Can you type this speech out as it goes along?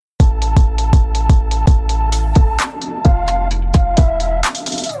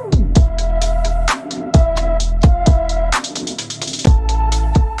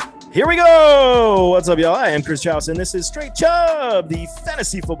Here we go. What's up, y'all? I am Chris Chouse, and this is Straight Chubb, the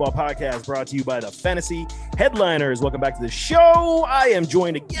fantasy football podcast brought to you by the Fantasy Headliners. Welcome back to the show. I am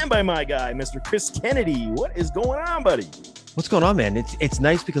joined again by my guy, Mr. Chris Kennedy. What is going on, buddy? What's going on, man? It's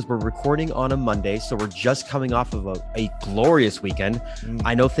nice because we're recording on a Monday, so we're just coming off of a glorious weekend.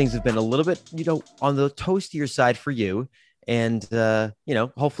 I know things have been a little bit, on the toastier side for you. And,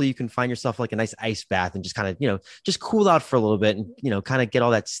 hopefully you can find yourself like a nice ice bath and just kind of, just cool out for a little bit and, kind of get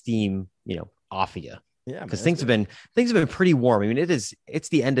all that steam, off of you. Yeah, because things have been pretty warm. I mean, it's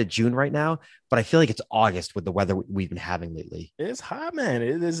the end of June right now, but I feel like it's August with the weather we've been having lately. It's hot, man.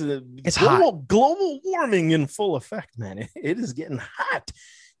 It's hot. Global warming in full effect, man. It is getting hot.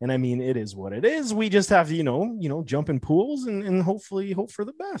 And I mean, it is what it is. We just have to, jump in pools and hopefully hope for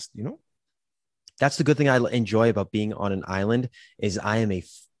the best, That's the good thing I enjoy about being on an island is I am a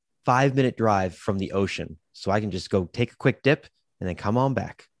 5-minute drive from the ocean. So I can just go take a quick dip and then come on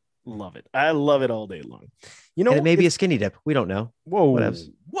back. Love it. I love it all day long. And it may be a skinny dip. We don't know. Whoa.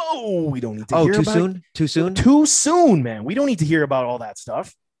 We don't need to hear too about soon? Too soon? Too soon, man. We don't need to hear about all that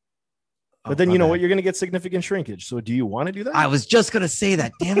stuff. But then you know what? You're going to get significant shrinkage. So do you want to do that? I was just going to say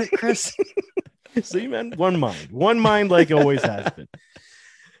that. Damn it, Chris. See, man, one mind like it always has been.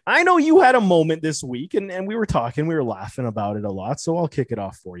 I know you had a moment this week and we were laughing about it a lot. So I'll kick it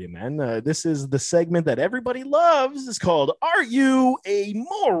off for you, man. This is the segment that everybody loves. It's called, Are You a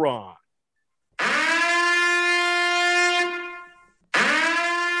Moron?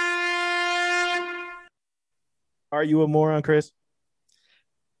 Are you a moron, Chris?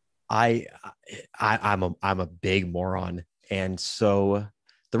 I'm a big moron. And so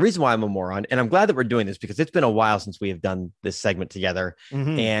the reason why I'm a moron, and I'm glad that we're doing this because it's been a while since we have done this segment together.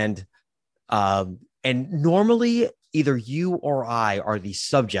 Mm-hmm. And normally either you or I are the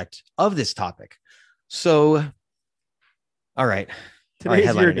subject of this topic. So, all right.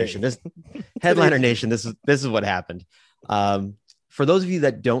 Headliner Nation. Headliner Nation. This is what happened. For those of you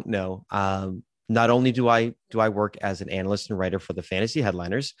that don't know, not only do I work as an analyst and writer for the Fantasy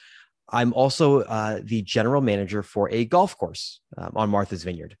Headliners, I'm also the general manager for a golf course on Martha's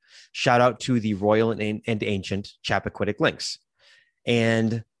Vineyard. Shout out to the Royal and Ancient Chappaquiddick Links.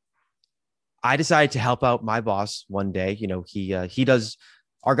 And I decided to help out my boss one day. He does,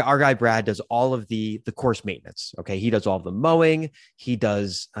 our guy Brad does all of the course maintenance. Okay. He does all of the mowing. He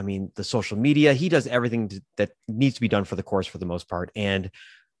does, the social media. He does everything that needs to be done for the course for the most part. And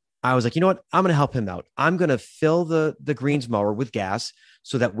I was like, you know what? I'm going to help him out. I'm going to fill the greens mower with gas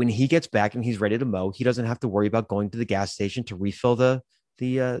so that when he gets back and he's ready to mow, he doesn't have to worry about going to the gas station to refill the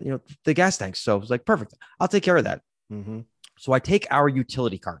gas tanks. So I was like, perfect. I'll take care of that. Mm-hmm. So I take our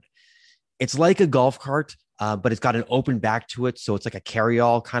utility cart. It's like a golf cart, but it's got an open back to it. So it's like a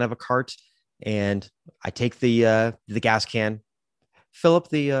carry-all kind of a cart. And I take the gas can, fill up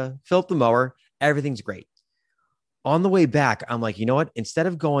the mower. Everything's great. On the way back, I'm like, you know what? Instead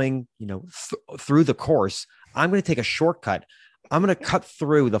of going, through the course, I'm going to take a shortcut. I'm going to cut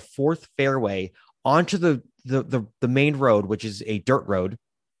through the 4th fairway onto the main road, which is a dirt road.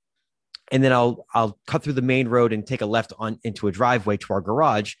 And then I'll cut through the main road and take a left on into a driveway to our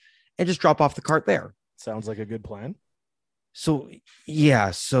garage and just drop off the cart there. Sounds like a good plan. So,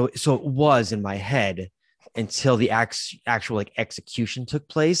 yeah. So it was in my head until the actual execution took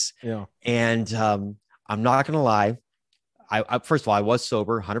place. Yeah. And, I'm not going to lie. I first of all, I was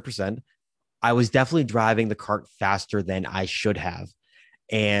sober 100%. I was definitely driving the cart faster than I should have.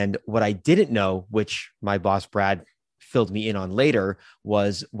 And what I didn't know, which my boss, Brad, filled me in on later,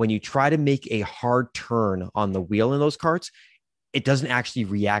 was when you try to make a hard turn on the wheel in those carts, it doesn't actually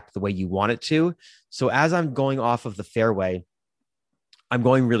react the way you want it to. So as I'm going off of the fairway, I'm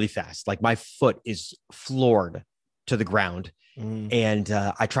going really fast. Like my foot is floored to the ground. And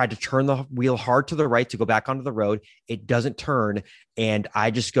I tried to turn the wheel hard to the right to go back onto the road. It doesn't turn. And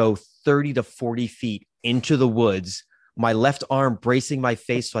I just go 30 to 40 feet into the woods, my left arm bracing my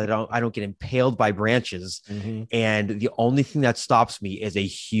face so I don't get impaled by branches. Mm-hmm. And the only thing that stops me is a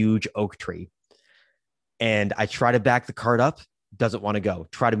huge oak tree. And I try to back the cart up, doesn't want to go.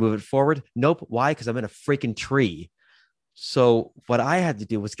 Try to move it forward. Nope. Why? Because I'm in a freaking tree. So what I had to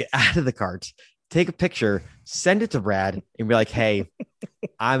do was get out of the cart, take a picture, send it to Brad and be like, hey,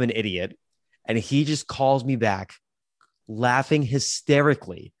 I'm an idiot. And he just calls me back laughing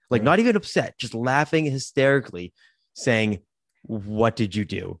hysterically, like not even upset, just laughing hysterically saying, what did you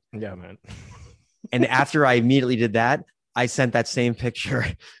do? Yeah, man. And after I immediately did that, I sent that same picture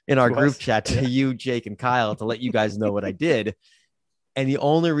in our group chat to you, Jake, and Kyle to let you guys know what I did. And the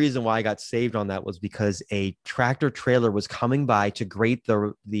only reason why I got saved on that was because a tractor trailer was coming by to grate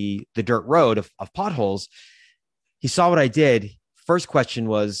the dirt road of potholes. He saw what I did. First question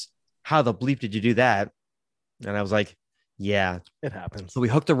was, how the bleep did you do that? And I was like, yeah, It happens. so we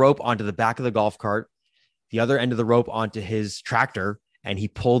hooked the rope onto the back of the golf cart, the other end of the rope onto his tractor, and he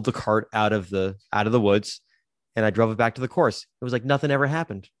pulled the cart out of the woods, and I drove it back to the course. It was like nothing ever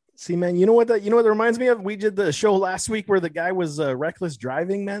happened. See, man, you know what that reminds me of? We did the show last week where the guy was reckless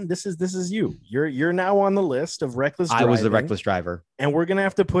driving, man. This is you. You're now on the list of reckless driving. I was the reckless driver. And we're gonna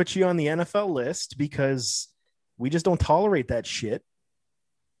have to put you on the NFL list because we just don't tolerate that shit.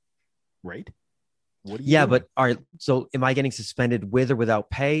 Right? What are you doing? But all right. So am I getting suspended with or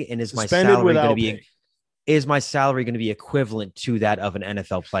without pay? And is my salary going to be equivalent to that of an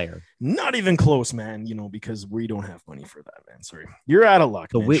NFL player? Not even close, man. Because we don't have money for that, man. Sorry, you're out of luck.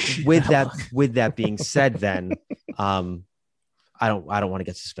 So with that being said, then I don't want to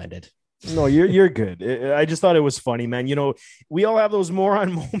get suspended. No, you're good. I just thought it was funny, man. We all have those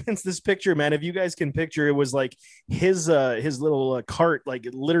moron moments. This picture, man, if you guys can picture, it was like his little cart, like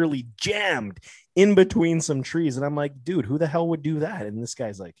literally jammed in between some trees. And I'm like, dude, who the hell would do that? And this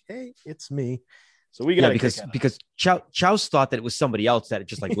guy's like, hey, it's me. So we got because Chows thought that it was somebody else that had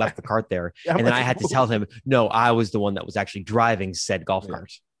just like left the cart there. And then I had to tell him, no, I was the one that was actually driving said golf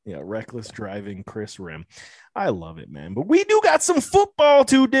cart. Yeah, reckless driving, Chris Rim. I love it, man. But we do got some football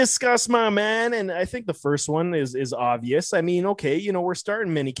to discuss, my man. And I think the first one is obvious. I mean, okay, we're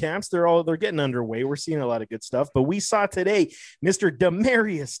starting mini camps. They're getting underway. We're seeing a lot of good stuff. But we saw today, Mr.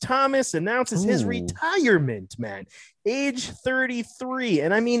 Demaryius Thomas announces his retirement, man. Age 33.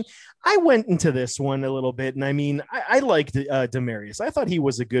 And I mean, I went into this one a little bit, and I mean, I liked Demaryius. I thought he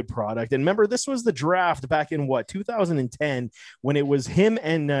was a good product. And remember, this was the draft back in 2010, when it was him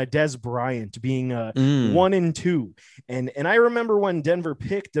and Dez Bryant being 1 and 2. And I remember when Denver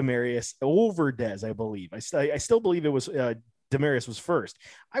picked Demaryius over Dez, I believe. I still believe it was Demaryius was first.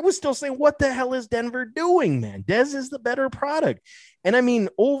 I was still saying, what the hell is Denver doing, man? Dez is the better product. And I mean,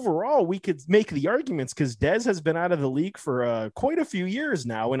 overall, we could make the arguments because Dez has been out of the league for quite a few years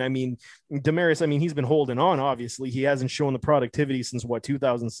now. And I mean, Demaryius, he's been holding on. Obviously, he hasn't shown the productivity since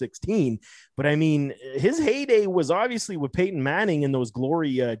 2016. But I mean, his heyday was obviously with Peyton Manning in those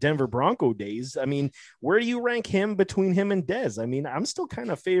glory Denver Bronco days. I mean, where do you rank him between him and Dez? I mean, I'm still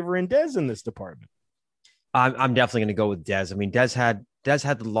kind of favoring Dez in this department. I'm definitely going to go with Dez. I mean, Dez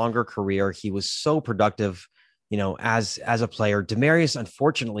had the longer career. He was so productive, as a player. Demaryius,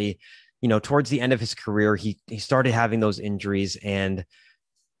 unfortunately, towards the end of his career, he started having those injuries. And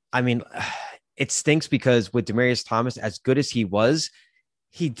I mean, it stinks because with Demaryius Thomas, as good as he was,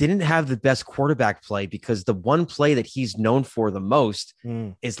 he didn't have the best quarterback play because the one play that he's known for the most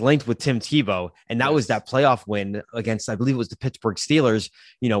is linked with Tim Tebow. And that was that playoff win against, I believe it was the Pittsburgh Steelers,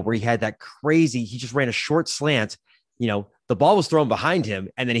 where he had that crazy, he just ran a short slant, the ball was thrown behind him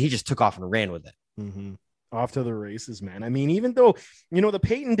and then he just took off and ran with it. Mm-hmm. Off to the races, man. I mean, even though, the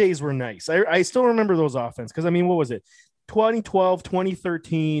Peyton days were nice, I still remember those offense. Cause I mean, what was it? 2012,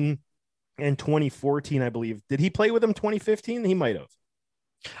 2013 and 2014, I believe. Did he play with him 2015? He might've.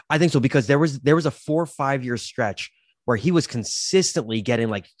 I think so, because there was a 4 or 5 year stretch where he was consistently getting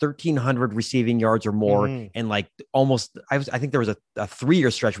like 1,300 receiving yards or more. And like almost, I think there was a 3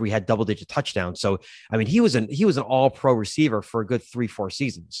 year stretch where he had double-digit touchdowns. So, I mean, he was an all pro receiver for a good 3-4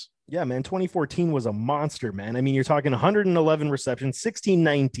 seasons. Yeah, man. 2014 was a monster, man. I mean, you're talking 111 receptions,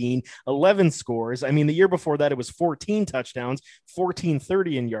 16-19, 11 scores. I mean, the year before that, it was 14 touchdowns,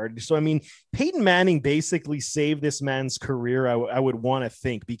 14-30 in yardage. So, I mean, Peyton Manning basically saved this man's career, I would want to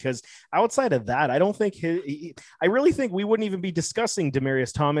think, because outside of that, I don't think I really think we wouldn't even be discussing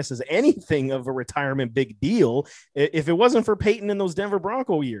Demaryius Thomas as anything of a retirement big deal if it wasn't for Peyton in those Denver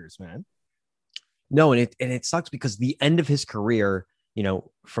Bronco years, man. No, and it sucks because the end of his career,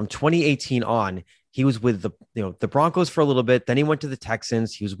 from 2018 on, he was with the Broncos for a little bit. Then he went to the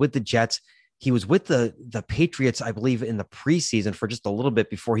Texans. He was with the Jets. He was with the Patriots, I believe, in the preseason for just a little bit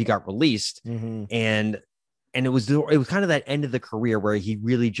before he got released. Mm-hmm. And it was kind of that end of the career where he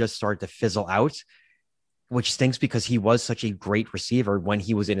really just started to fizzle out, which stinks because he was such a great receiver when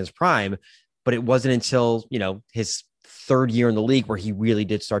he was in his prime. But it wasn't until, his third year in the league where he really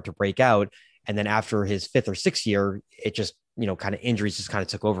did start to break out. And then after his 5th or 6th year, it just, kind of injuries just kind of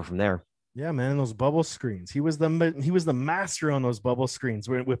took over from there. Yeah, man, those bubble screens. He was the master on those bubble screens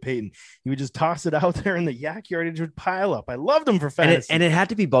with Peyton. He would just toss it out there and the yak yardage would pile up. I loved him for fantasy. And it had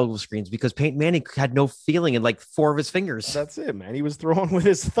to be bubble screens because Peyton Manning had no feeling in like 4 of his fingers. That's it, man. He was throwing with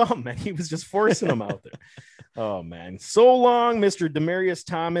his thumb, and he was just forcing them out there. Oh, man. So long, Mr. Demaryius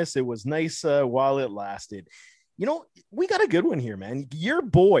Thomas. It was nice while it lasted. We got a good one here, man. Your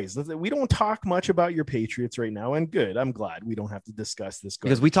boys. We don't talk much about your Patriots right now, and good. I'm glad we don't have to discuss this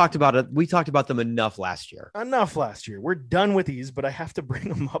because we talked about it. We talked about them enough last year. Enough last year. We're done with these, but I have to bring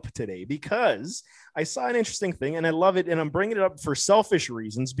them up today because I saw an interesting thing, and I love it. And I'm bringing it up for selfish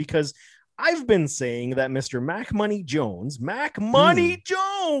reasons because I've been saying that Mr. Mac Money Jones,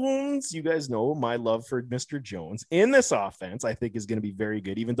 you guys know my love for Mr. Jones in this offense, I think is going to be very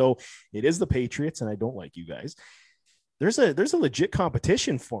good, even though it is the Patriots and I don't like you guys. There's a legit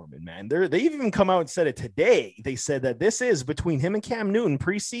competition forming, man. They even come out and said it today. They said that this is between him and Cam Newton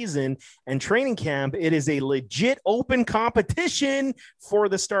preseason and training camp. It is a legit open competition for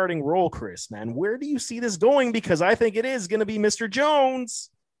the starting role, Chris, man. Where do you see this going? Because I think it is going to be Mr. Jones.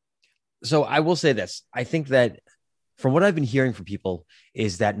 So I will say this. I think that from what I've been hearing from people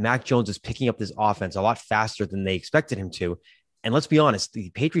is that Mac Jones is picking up this offense a lot faster than they expected him to. And let's be honest,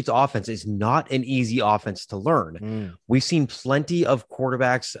 the Patriots offense is not an easy offense to learn. We've seen plenty of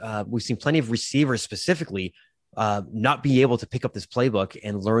quarterbacks. We've seen plenty of receivers specifically not be able to pick up this playbook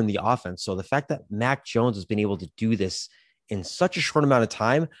and learn the offense. So the fact that Mac Jones has been able to do this in such a short amount of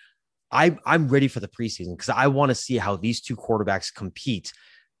time, I'm ready for the preseason because I want to see how these two quarterbacks compete.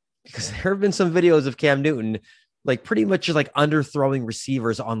 Because there have been some videos of Cam Newton, like pretty much just like underthrowing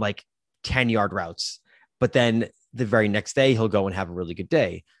receivers on like 10-yard routes. But then the very next day, he'll go and have a really good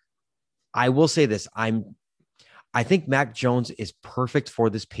day. I will say this. I think Mac Jones is perfect for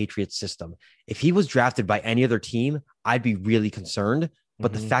this Patriots system. If he was drafted by any other team, I'd be really concerned.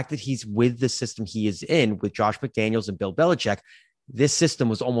 But the fact that he's with the system he is in with Josh McDaniels and Bill Belichick, this system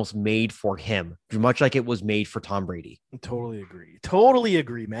was almost made for him, much like it was made for Tom Brady. Totally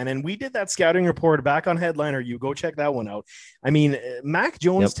agree, man. And we did that scouting report back on Headliner. You go check that one out. I mean, Mac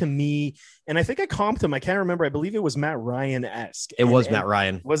Jones to me, and I think I comped him. I can't remember. I believe it was Matt Ryan-esque. Matt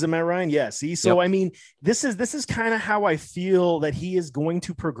Ryan. Was it Matt Ryan? Yeah. See, so I mean, this is kind of how I feel that he is going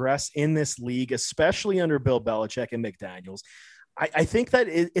to progress in this league, especially under Bill Belichick and McDaniels. I think that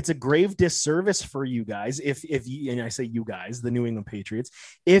it's a grave disservice for you guys if you, and I say you guys, the New England Patriots,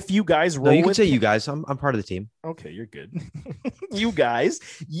 if you guys roll. No, you can say you guys. I'm part of the team. Okay, you're good. you guys.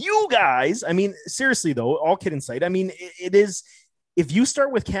 I mean, seriously though, all kidding aside, I mean, it is. If you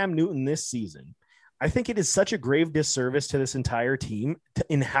start with Cam Newton this season, I think it is such a grave disservice to this entire team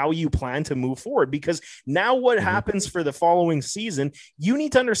in how you plan to move forward, because now what happens for the following season, you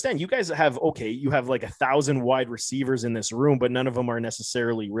need to understand you guys have, you have like 1,000 wide receivers in this room, but none of them are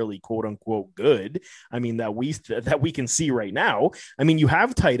necessarily really quote unquote good. I mean, that we can see right now. I mean, you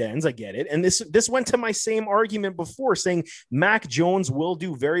have tight ends. I get it. And this went to my same argument before, saying Mac Jones will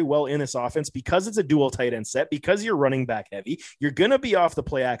do very well in this offense because it's a dual tight end set, because you're running back heavy. You're going to be off the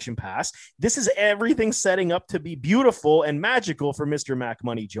play action pass. This is everything setting up to be beautiful and magical for Mr. Mac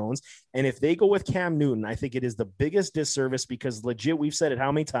Money Jones. And if they go with Cam Newton, I think it is the biggest disservice, because legit, we've said it how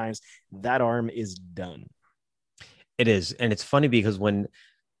many times, that arm is done. It is. And it's funny because when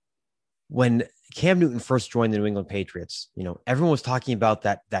Cam Newton first joined the New England Patriots, everyone was talking about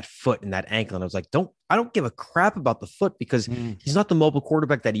that foot and that ankle. And I was like, I don't give a crap about the foot, because he's not the mobile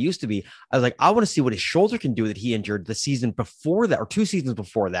quarterback that he used to be. I was like, I want to see what his shoulder can do that he injured the season before that, or 2 seasons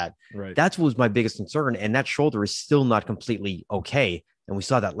before that. Right. That's what was my biggest concern. And that shoulder is still not completely okay. And we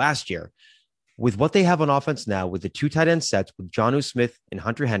saw that last year. With what they have on offense now, with the 2 tight end sets with Jonnu Smith and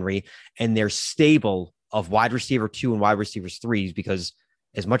Hunter Henry, and their stable of wide receiver 2 and wide receivers 3s, because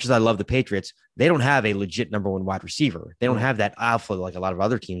as much as I love the Patriots, they don't have a legit number 1 wide receiver. They don't have that alpha like a lot of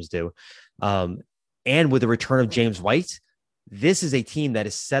other teams do. And with the return of James White, this is a team that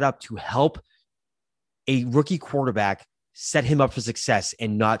is set up to help a rookie quarterback set him up for success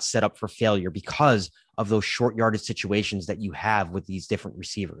and not set up for failure, because of those short yardage situations that you have with these different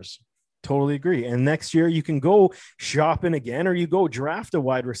receivers. Totally agree. And next year you can go shopping again, or you go draft a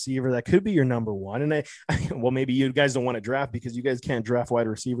wide receiver that could be your number 1. And well, maybe you guys don't want to draft because you guys can't draft wide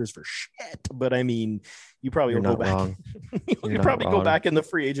receivers for shit. But I mean, you probably will go back. you probably go back in the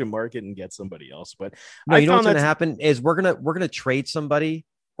free agent market and get somebody else. But no, you know what's going to happen is we're gonna trade somebody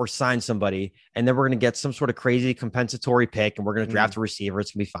or sign somebody, and then we're gonna get some sort of crazy compensatory pick, and we're gonna draft a receiver.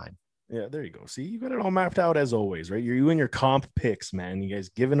 It's gonna be fine. Yeah, there you go. See, you got it all mapped out as always, right? You and your comp picks, man. You guys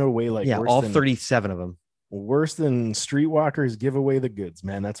giving it away like all 37 of them. Worse than streetwalkers give away the goods,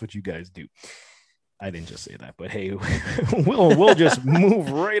 man. That's what you guys do. I didn't just say that, but hey, we'll just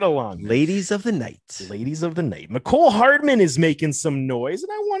move right along. Ladies of the night. Mecole Hardman is making some noise,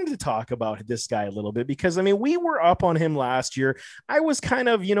 and I wanted to talk about this guy a little bit because, I mean, we were up on him last year. I was kind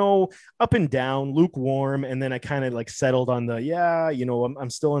of, up and down, lukewarm, and then I kind of like settled on the, I'm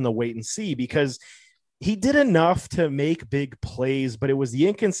still in the wait and see, because he did enough to make big plays, but it was the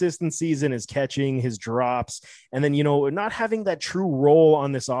inconsistencies in his catching, his drops, and then, not having that true role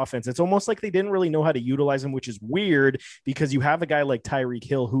on this offense. It's almost like they didn't really know how to utilize him, which is weird because you have a guy like Tyreek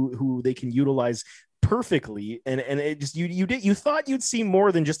Hill who they can utilize perfectly. And it just, you thought you'd see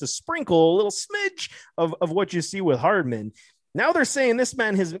more than just a sprinkle, a little smidge of what you see with Hardman. Now they're saying this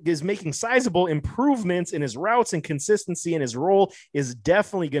man is making sizable improvements in his routes, and consistency in his role is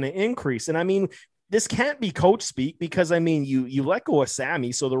definitely going to increase. And I mean, this can't be coach speak because, I mean, you let go of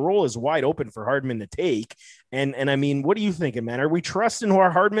Sammy, so the role is wide open for Hardman to take. And I mean, what are you thinking, man? Are we trusting our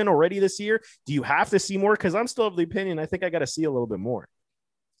Hardman already this year? Do you have to see more? Because I'm still of the opinion I think I got to see a little bit more.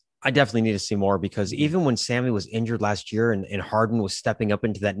 I definitely need to see more, because even when Sammy was injured last year and Hardman was stepping up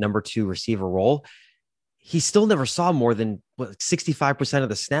into that number 2 receiver role, he still never saw more than 65% of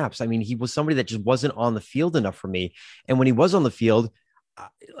the snaps. I mean, he was somebody that just wasn't on the field enough for me. And when he was on the field,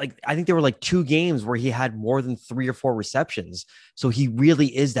 I think there were 2 games where he had more than 3 or 4 receptions. So he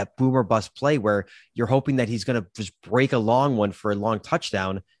really is that boomer bust play where you're hoping that he's going to just break a long one for a long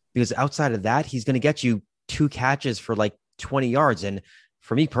touchdown, because outside of that, he's going to get you 2 catches for 20 yards. And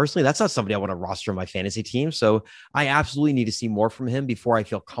for me personally, that's not somebody I want to roster in my fantasy team. So I absolutely need to see more from him before I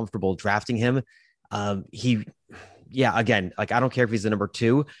feel comfortable drafting him. Again, I don't care if he's the number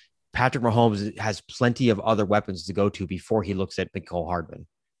 2. Patrick Mahomes has plenty of other weapons to go to before he looks at Mecole Hardman.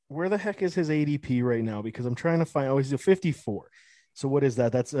 Where the heck is his ADP right now? Because I'm trying to find, he's a 54. So what is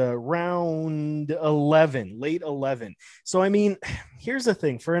that? That's round 11, late 11. So, I mean, here's the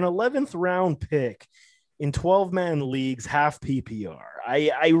thing. For an 11th round pick in 12-man leagues, half PPR,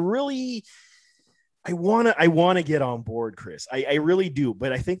 I want to get on board, Chris. I really do,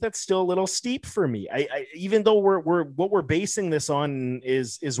 but I think that's still a little steep for me. I even though we're basing this on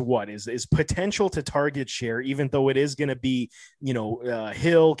is potential to target share, even though it is going to be,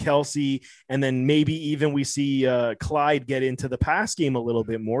 Hill, Kelsey, and then maybe even we see Clyde get into the pass game a little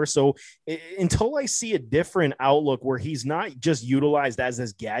bit more. So until I see a different outlook where he's not just utilized as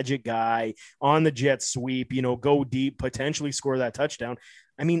this gadget guy on the jet sweep, go deep, potentially score that touchdown,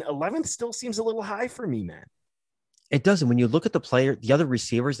 I mean, 11th still seems a little high for me, man. It doesn't. When you look at the other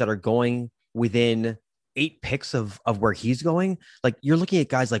receivers that are going within 8 picks of where he's going, you're looking at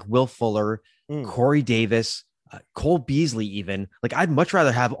guys like Will Fuller, Corey Davis, Cole Beasley, even. I'd much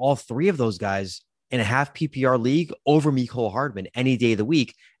rather have all 3 of those guys in a half PPR league over Mecole Hardman any day of the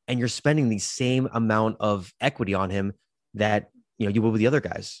week. And you're spending the same amount of equity on him that, you will with the other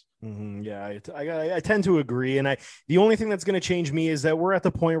guys. Mm-hmm. Yeah, I tend to agree. And the only thing that's going to change me is that we're at the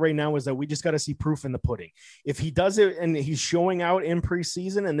point right now is that we just got to see proof in the pudding. If he does it and he's showing out in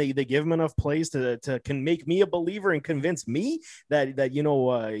preseason and they give him enough plays to can make me a believer and convince me that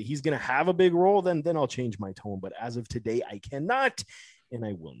he's going to have a big role, then I'll change my tone. But as of today, I cannot, and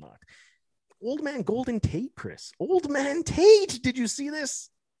I will not. Old man Golden Tate, Chris. Old man Tate. Did you see this?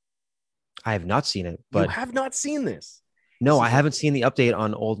 I have not seen it, but you have not seen this. No, I haven't seen the update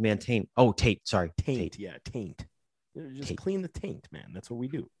on Old Man Taint. Oh, Tate. Sorry. Taint. Yeah, taint. Just taint. Clean the taint, man. That's what we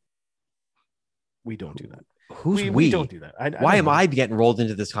do. We don't do that. Who's we don't do that. Why am I getting rolled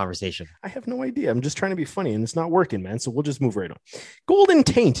into this conversation? I have no idea. I'm just trying to be funny, and it's not working, man. So we'll just move right on. Golden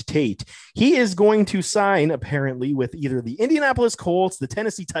Taint Tate. He is going to sign, apparently, with either the Indianapolis Colts, the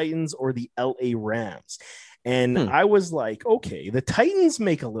Tennessee Titans, or the LA Rams. And I was like, okay, the Titans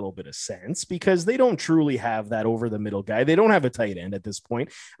make a little bit of sense because they don't truly have that over the middle guy. They don't have a tight end at this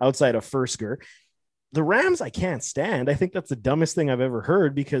point outside of Fursker. The Rams, I can't stand. I think that's the dumbest thing I've ever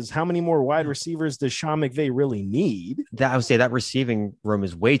heard because how many more wide receivers does Sean McVay really need? I would say that receiving room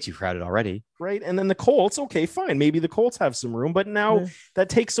is way too crowded already. Right. And then the Colts, okay, fine. Maybe the Colts have some room, but now that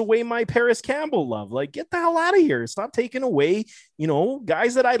takes away my Paris Campbell love. Get the hell out of here. Stop taking away,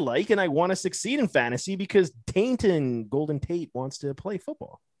 guys that I like and I want to succeed in fantasy because Taint and Golden Tate wants to play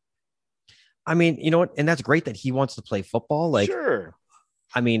football. I mean, you know what? And that's great that he wants to play football. Sure.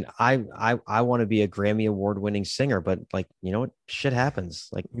 I mean, I want to be a Grammy Award winning singer, but what? Shit happens.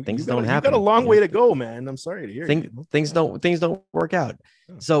 Things don't happen. You got a long way to go, man. I'm sorry to hear. Things don't work out.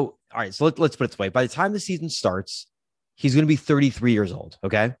 Oh. So, all right. So let's put it this way. By the time the season starts, he's going to be 33 years old.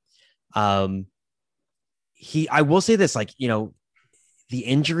 Okay. I will say this, the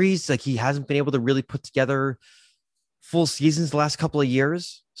injuries, he hasn't been able to really put together full seasons the last couple of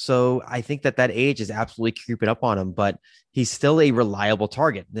years. So I think that age is absolutely creeping up on him, but he's still a reliable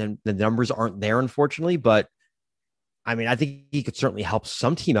target. Then the numbers aren't there, unfortunately, but I mean, I think he could certainly help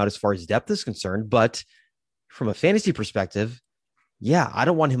some team out as far as depth is concerned, but from a fantasy perspective, I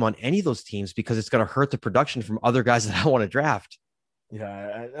don't want him on any of those teams because it's going to hurt the production from other guys that I want to draft.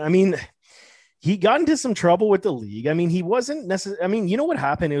 Yeah. I mean, he got into some trouble with the league. I mean, he wasn't necessarily, I mean, you know what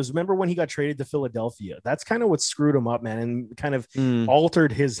happened? It was, remember when he got traded to Philadelphia? That's kind of what screwed him up, man, and kind of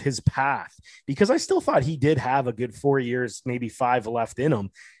altered his path, because I still thought he did have a good 4 years, maybe 5 left in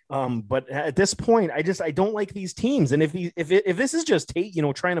him. But at this point, I don't like these teams. And if this is just Tate,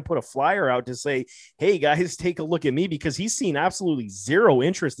 trying to put a flyer out to say, hey guys, take a look at me, because he's seen absolutely zero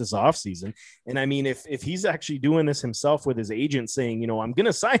interest this offseason. And I mean, if he's actually doing this himself with his agent saying, I'm going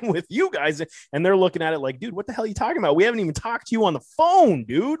to sign with you guys, and they're looking at it like, dude, what the hell are you talking about? We haven't even talked to you on the phone,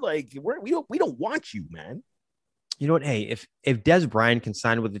 dude. Like we don't want you, man. You know what? Hey, if Des Bryant can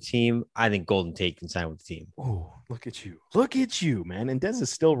sign with the team, I think Golden Tate can sign with the team. Oh, look at you, man. And Des is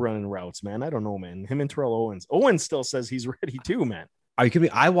still running routes, man. I don't know, man. Him and Terrell Owens still says he's ready too, man. Are you kidding me?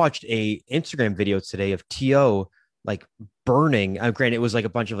 I watched a Instagram video today of T.O. like burning. Granted, it was like a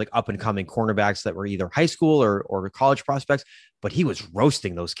bunch of like up and coming cornerbacks that were either high school or college prospects, but he was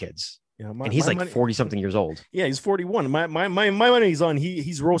roasting those kids. Yeah, and he's like 40 something years old. Yeah, he's 41. My money's on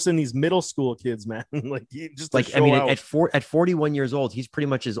he's roasting these middle school kids, man. Like he just like, I mean, at 41 years old, he's pretty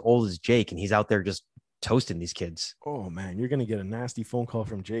much as old as Jake, and he's out there just toasting these kids. Oh man, you're gonna get a nasty phone call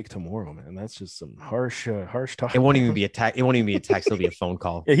from Jake tomorrow, man. That's just some harsh talk. It won't even be a text. It won't even be a text. It'll be a phone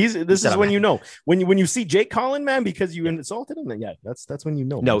call. Yeah, this is when you know when you see Jake calling, man, because you insulted him. Yeah, that's when you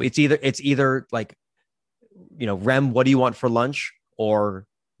know. No, man. It's either like, Rem, what do you want for lunch, or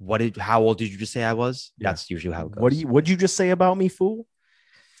how old did you just say I was? Yeah. That's usually how it goes. What'd you just say about me, fool?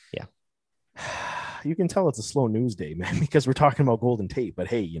 Yeah. You can tell it's a slow news day, man, because we're talking about Golden Tate. But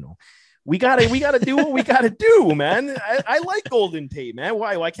hey, we gotta do what we gotta do, man. I like Golden Tate, man.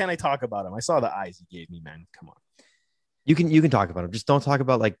 Why can't I talk about him? I saw the eyes he gave me, man. Come on. You can talk about him. Just don't talk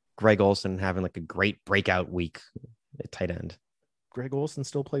about like Greg Olsen having like a great breakout week at tight end. Greg Olsen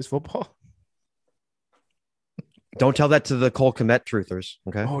still plays football. Don't tell that to the Cole Kmet truthers.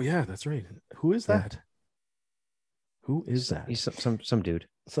 Okay. Oh yeah, that's right. Who is that? Who is that? He's some dude.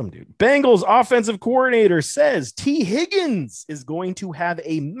 Some dude. Bengals offensive coordinator says T. Higgins is going to have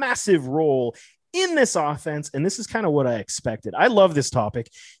a massive role in this offense, and this is kind of what I expected. I love this topic,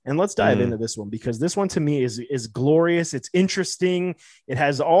 and let's dive into this one, because this one to me is glorious. It's interesting. It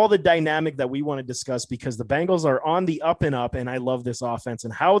has all the dynamic that we want to discuss, because the Bengals are on the up and up, and I love this offense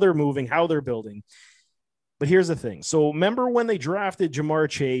and how they're moving, how they're building. But here's the thing. So remember when they drafted Ja'Marr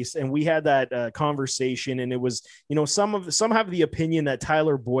Chase, and we had that conversation, and it was, some have the opinion that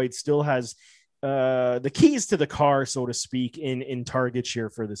Tyler Boyd still has the keys to the car, so to speak, in target share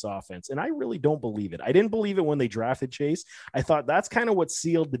for this offense. And I really don't believe it. I didn't believe it when they drafted Chase. I thought that's kind of what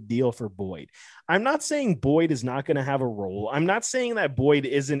sealed the deal for Boyd. I'm not saying Boyd is not going to have a role. I'm not saying that Boyd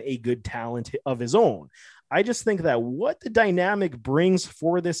isn't a good talent of his own. I just think that what the dynamic brings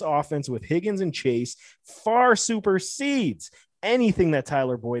for this offense with Higgins and Chase far supersedes anything that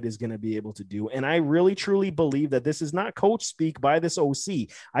Tyler Boyd is going to be able to do. And I really, truly believe that this is not coach speak by this OC.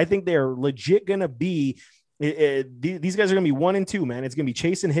 I think they're legit going to be these guys are going to be 1 and 2, man. It's going to be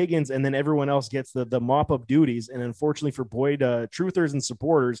Chase and Higgins, and then everyone else gets the mop-up duties. And unfortunately for Boyd, truthers and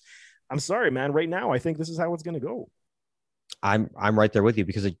supporters, I'm sorry, man. Right now, I think this is how it's going to go. I'm right there with you,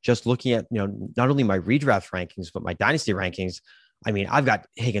 because just looking at, not only my redraft rankings, but my dynasty rankings, I mean, I've got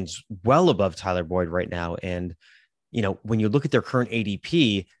Higgins well above Tyler Boyd right now. And, when you look at their current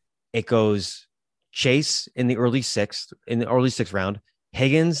ADP, it goes Chase in the early sixth round,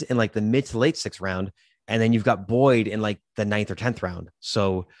 Higgins in like the mid to late 6th round. And then you've got Boyd in like the 9th or 10th round.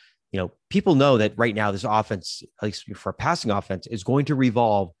 So, people know that right now this offense, at least for a passing offense, is going to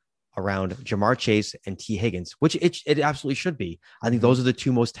revolve around Ja'Marr Chase and T. Higgins, which it absolutely should be. I think those are the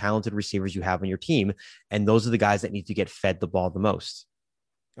 2 most talented receivers you have on your team, and those are the guys that need to get fed the ball the most.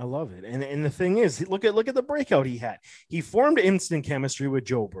 I love it. And the thing is, look at the breakout he had. He formed instant chemistry with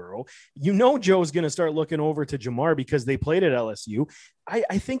Joe Burrow. Joe's going to start looking over to Ja'Marr because they played at LSU.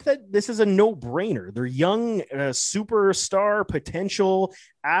 I think that this is a no-brainer. They're young, superstar potential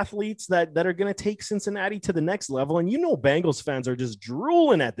athletes that are going to take Cincinnati to the next level. And Bengals fans are just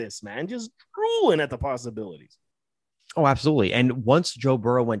drooling at this, man, just drooling at the possibilities. Oh, absolutely. And once Joe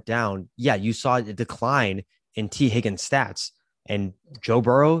Burrow went down, you saw a decline in T. Higgins stats. And Joe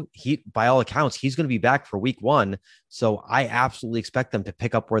Burrow, by all accounts, he's going to be back for week 1. So I absolutely expect them to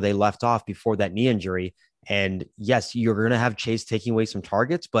pick up where they left off before that knee injury. And yes, you're going to have Chase taking away some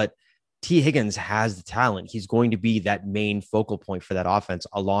targets, but T. Higgins has the talent. He's going to be that main focal point for that offense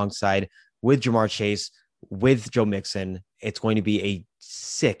alongside with Ja'Marr Chase, with Joe Mixon. It's going to be a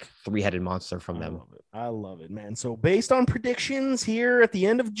sick 3-headed monster from them. I love it, man. So based on predictions here at the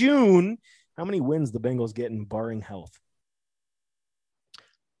end of June, how many wins the Bengals getting barring health?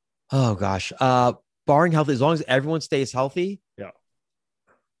 Oh gosh. Barring health, as long as everyone stays healthy. Yeah.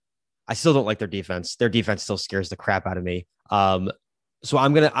 I still don't like their defense. Their defense still scares the crap out of me. So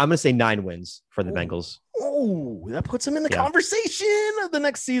I'm gonna say 9 wins for the Bengals. Oh, that puts them in the Yeah. conversation of the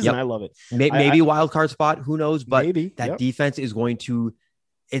next season. Yep. I love it. Maybe a wild card spot. Who knows? But maybe that defense is going to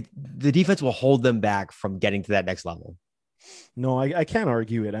the defense will hold them back from getting to that next level. No, I can't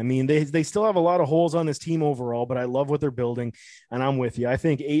argue it. I mean, they still have a lot of holes on this team overall, but I love what they're building, and I'm with you. I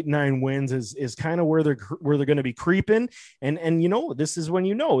think 8-9 wins is kind of where they're going to be creeping, and you know, this is when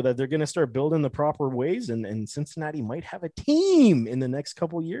you know that they're going to start building the proper ways, and Cincinnati might have a team in the next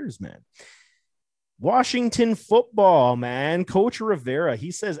couple years, man. Washington football, man. Coach Rivera,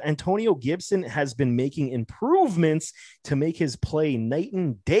 he says Antonio Gibson has been making improvements to make his play night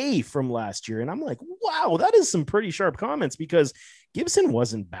and day from last year. And I'm like, wow, that is some pretty sharp comments, because Gibson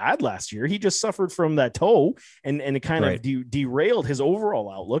wasn't bad last year. He just suffered from that toe, and it kind of derailed his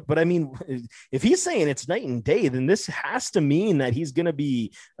overall outlook. But I mean, if he's saying it's night and day, then this has to mean that he's going to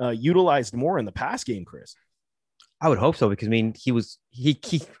be utilized more in the pass game, Chris. I would hope so, because I mean,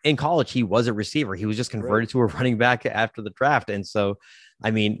 he in college, he was a receiver. He was just converted to a running back after the draft. And so, I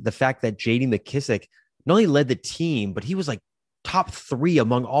mean, the fact that JD McKissic not only led the team, but he was like top 3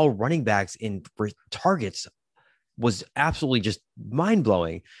 among all running backs in targets was absolutely just mind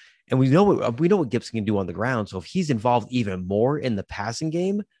blowing. And we know what Gibson can do on the ground. So if he's involved even more in the passing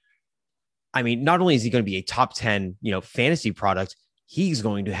game, I mean, not only is he going to be a top 10, fantasy product, he's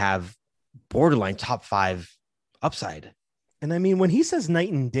going to have borderline top 5 upside. And I mean, when he says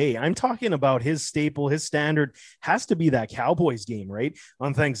night and day, I'm talking about his staple, his standard has to be that Cowboys game, right?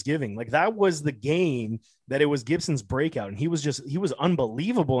 On Thanksgiving. Like, that was the game that it was Gibson's breakout. And he was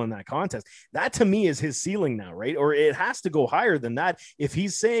unbelievable in that contest. That to me is his ceiling now, right? Or it has to go higher than that. If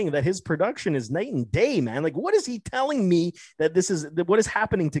he's saying that his production is night and day, man, like, what is he telling me that what is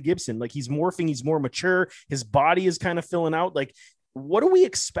happening to Gibson? Like, he's morphing, he's more mature. His body is kind of filling out. Like, what do we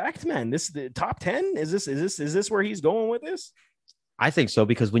expect, man? The top 10? Is this where he's going with this? I think so,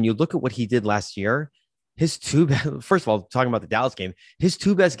 because when you look at what he did last year, first of all, talking about the Dallas game, his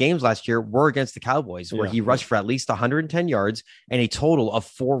 2 best games last year were against the Cowboys, where he rushed for at least 110 yards and a total of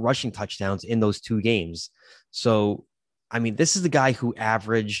 4 rushing touchdowns in those 2 games. So, I mean, this is the guy who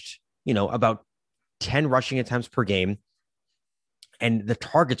averaged, about 10 rushing attempts per game. And the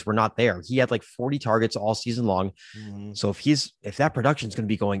targets were not there. He had like 40 targets all season long. Mm-hmm. So if that production is going to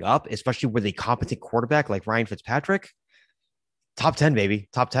be going up, especially with a competent quarterback like Ryan Fitzpatrick, top 10, baby,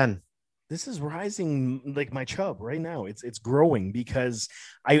 top 10. This is rising like my chub right now. It's growing, because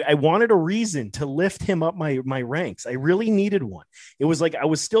I wanted a reason to lift him up my ranks. I really needed one. It was like I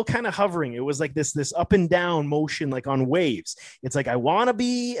was still kind of hovering. It was like this up and down motion, like on waves. It's like I want to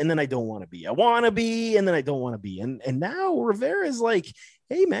be, and then I don't want to be. I want to be, and then I don't want to be. And now Rivera is like,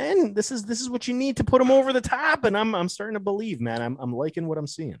 hey man, this is what you need to put him over the top. And I'm starting to believe, man. I'm liking what I'm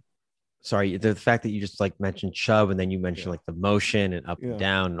seeing. Sorry, the fact that you just like mentioned Chubb, and then you mentioned like the motion and up and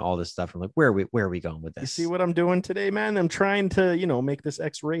down and all this stuff. I'm like, where are we going with this? You see what I'm doing today, man? I'm trying to, make this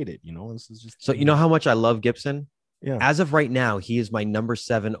X-rated, This is just so how much I love Gibson. Yeah. As of right now, he is my number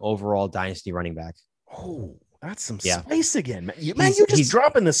 7 overall dynasty running back. Oh, that's some spice again, man. You're just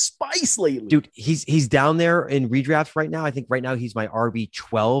dropping the spice lately, dude. He's down there in redraft right now. I think right now he's my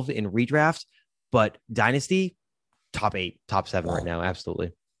RB12 in redraft, but dynasty top 8, top 7 right now.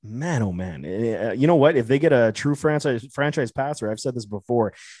 Absolutely. Man, oh man. You know what? If they get a true franchise passer, I've said this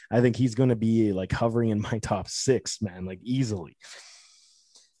before, I think he's going to be like hovering in my top 6, man, like easily.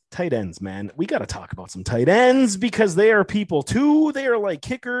 Tight ends, man. We got to talk about some tight ends, because they are people too. They are like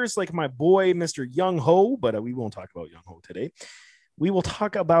kickers, like my boy, Mr. Young Ho, but we won't talk about Young Ho today. We will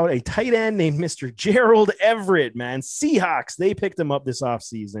talk about a tight end named Mr. Gerald Everett, man. Seahawks, they picked him up this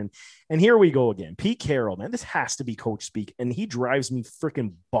offseason. And here we go again. Pete Carroll, man, this has to be coach speak. And he drives me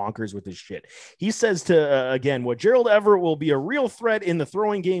freaking bonkers with this shit. He says again, what Gerald Everett will be a real threat in the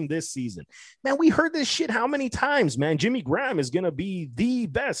throwing game this season. Man, we heard this shit how many times, man? Jimmy Graham is going to be the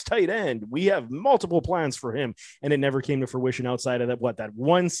best tight end. We have multiple plans for him. And it never came to fruition outside of that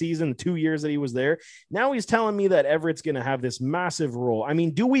one season, the 2 years that he was there. Now he's telling me that Everett's going to have this massive role. I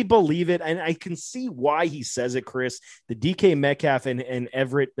mean, do we believe it? And I can see why he says it, Chris. The DK Metcalf and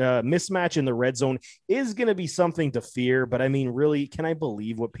Everett mismatch in the red zone is going to be something to fear. But I mean, really, can I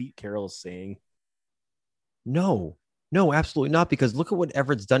believe what Pete Carroll is saying? No, absolutely not. Because look at what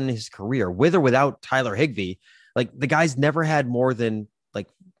Everett's done in his career, with or without Tyler Higbee. Like, the guy's never had more than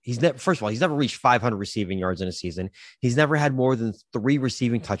first of all, he's never reached 500 receiving yards in a season. He's never had more than 3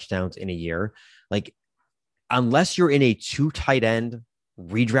 receiving touchdowns in a year. Like, unless you're in a 2 tight end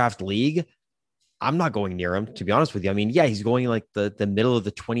redraft league, I'm not going near him, to be honest with you. I mean, yeah, he's going like the middle of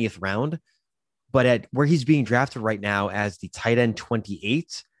the 20th round, but at where he's being drafted right now as the tight end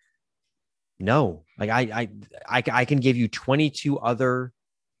 28, No, like I can give you 22 other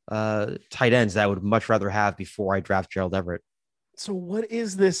tight ends that I would much rather have before I draft Gerald Everett. So what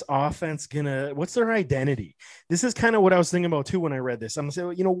is this offense what's their identity? This is kind of what I was thinking about too when I read this. I'm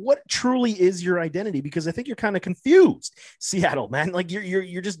gonna say, what truly is your identity? Because I think you're kind of confused, Seattle, man. Like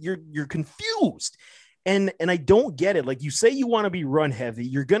you're confused. And I don't get it. Like, you say you want to be run heavy,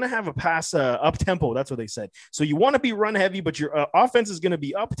 you're gonna have a pass up tempo. That's what they said. So you want to be run heavy, but your offense is gonna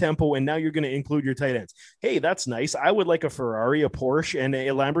be up tempo, and now you're gonna include your tight ends. Hey, that's nice. I would like a Ferrari, a Porsche, and a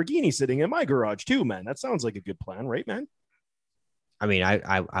Lamborghini sitting in my garage too, man. That sounds like a good plan, right, man? I mean,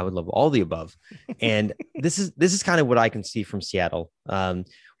 I would love all the above, and this is kind of what I can see from Seattle.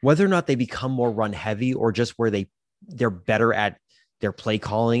 Whether or not they become more run heavy, or just where they're better at their play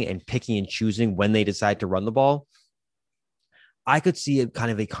calling and picking and choosing when they decide to run the ball. I could see a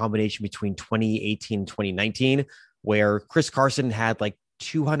kind of a combination between 2018 and 2019, where Chris Carson had like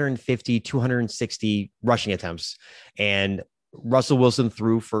 250, 260 rushing attempts, and Russell Wilson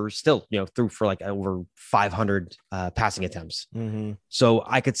threw for like over 500 passing attempts. Mm-hmm. So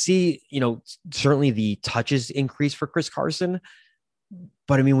I could see, certainly the touches increase for Chris Carson.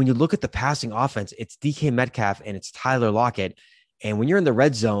 But I mean, when you look at the passing offense, it's DK Metcalf and it's Tyler Lockett. And when you're in the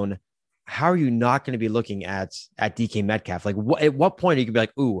red zone, how are you not going to be looking at DK Metcalf? Like, at what point are you going to be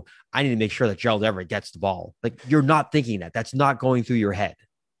like, ooh, I need to make sure that Gerald Everett gets the ball? Like, you're not thinking that. That's not going through your head.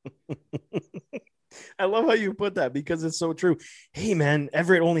 I love how you put that, because it's so true. Hey, man,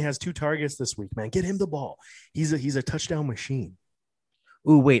 Everett only has 2 targets this week, man. Get him the ball. He's a touchdown machine.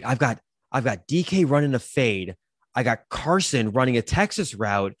 Ooh, wait, I've got DK running a fade. I got Carson running a Texas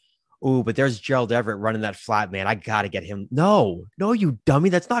route. Ooh, but there's Gerald Everett running that flat, man. I got to get him. No, you dummy.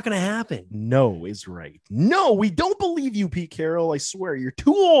 That's not going to happen. No is right. No, we don't believe you, Pete Carroll. I swear, you're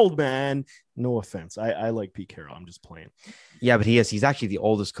too old, man. No offense. I like Pete Carroll. I'm just playing. Yeah, but he's actually the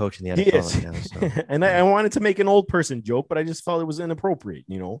oldest coach in the NFL. He is. Right now, so. And I wanted to make an old person joke, but I just felt it was inappropriate,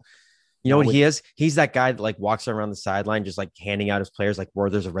 You know what he is? He's that guy that like walks around the sideline, just like handing out his players like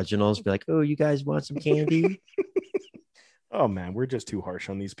Werther's Originals. Be like, oh, you guys want some candy? Oh, man, we're just too harsh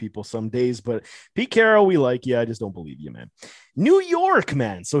on these people some days. But Pete Carroll, we like you. I just don't believe you, man. New York,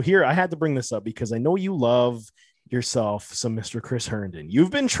 man. So here, I had to bring this up because I know you love yourself some Mr. Chris Herndon.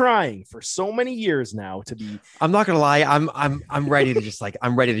 You've been trying for so many years now to be. I'm not gonna lie. I'm ready to just like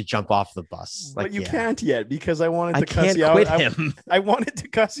I'm ready to jump off the bus. But you can't yet, because I wanted to cuss can't you quit out. him. I wanted to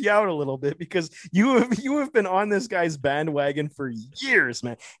cuss you out a little bit, because you have been on this guy's bandwagon for years,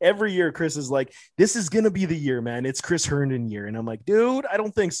 man. Every year, Chris is like, "This is gonna be the year, man. It's Chris Herndon year," and I'm like, "Dude, I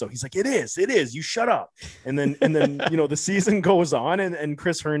don't think so." He's like, "It is. You shut up." And then the season goes on, and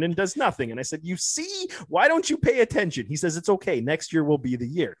Chris Herndon does nothing. And I said, "You see, why don't you pay attention?" He says, "It's okay. Next year will be the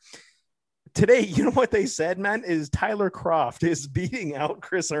year." Today, you know what they said, man, is Tyler Kroft is beating out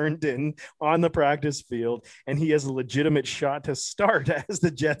Chris Herndon on the practice field, and he has a legitimate shot to start as the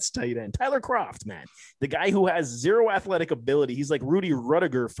Jets tight end. Tyler Kroft, man, the guy who has zero athletic ability. He's like Rudy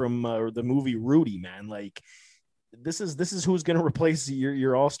Rudiger from the movie Rudy, man. Like, this is who's going to replace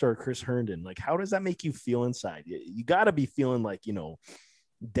your all-star Chris Herndon. Like, how does that make you feel inside? You got to be feeling like,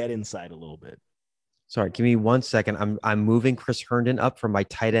 dead inside a little bit. Sorry, give me 1 second. I'm moving Chris Herndon up from my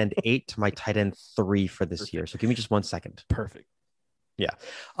tight end 8 to my tight end 3 for this year. So give me just 1 second. Perfect. Yeah.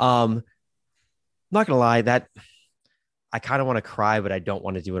 Not gonna lie, that I kind of want to cry, but I don't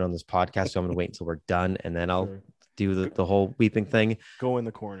want to do it on this podcast. So I'm gonna wait until we're done, and then I'll do the whole weeping thing. Go in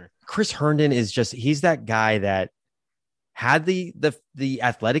the corner. Chris Herndon is he's that guy that had the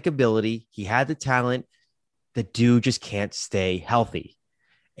athletic ability, he had the talent. The dude just can't stay healthy.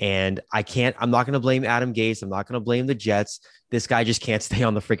 And I'm not going to blame Adam Gase. I'm not going to blame the Jets. This guy just can't stay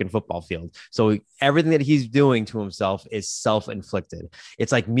on the freaking football field. So everything that he's doing to himself is self-inflicted.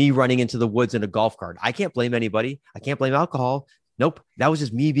 It's like me running into the woods in a golf cart. I can't blame anybody. I can't blame alcohol. Nope. That was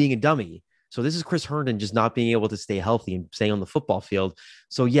just me being a dummy. So this is Chris Herndon just not being able to stay healthy and stay on the football field.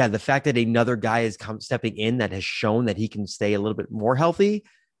 So yeah, the fact that another guy is stepping in that has shown that he can stay a little bit more healthy.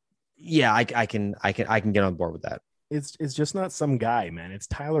 Yeah, I can get on board with that. It's just not some guy, man. It's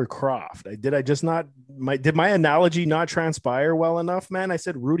Tyler Kroft. Did my analogy not transpire well enough, man? I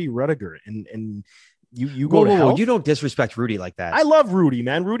said Rudy Rudiger, and you go to hell. You don't disrespect Rudy like that. I love Rudy,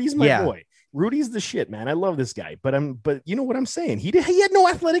 man. Rudy's my boy. Rudy's the shit, man. I love this guy, but you know what I'm saying? He had no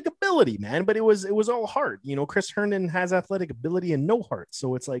athletic ability, man, but it was all heart. Chris Herndon has athletic ability and no heart.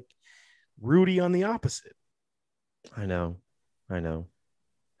 So it's like Rudy on the opposite. I know.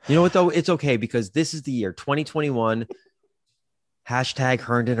 You know what, though? It's okay, because this is the year 2021 Hashtag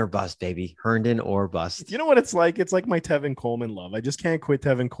Herndon or bust, baby. Herndon or bust. You know what it's like? It's like my Tevin Coleman love. I just can't quit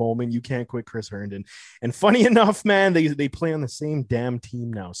Tevin Coleman. You can't quit Chris Herndon. And funny enough, man, they play on the same damn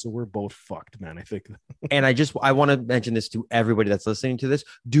team now. So we're both fucked, man. I think. And I want to mention this to everybody that's listening to this.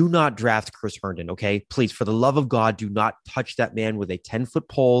 Do not draft Chris Herndon, okay? Please, for the love of God, do not touch that man with a 10-foot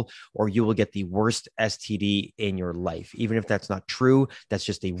pole or you will get the worst STD in your life. Even if that's not true, that's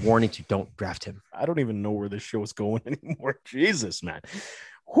just a warning to don't draft him. I don't even know where this show is going anymore. Jesus, man.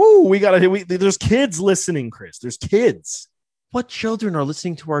 Whoo, there's kids listening, Chris. There's kids. What children are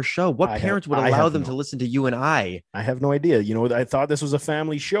listening to our show? What parents would allow them to listen to you and I? I have no idea. You know, I thought this was a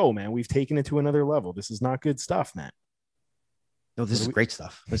family show, man. We've taken it to another level. This is not good stuff, man. No, this is great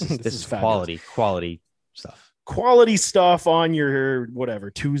stuff. This is quality stuff. Quality stuff on your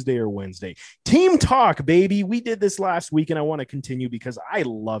whatever Tuesday or Wednesday. Team talk, baby. We did this last week and I want to continue because I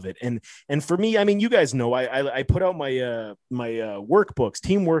love it. And for me, I mean, you guys know I put out my workbooks,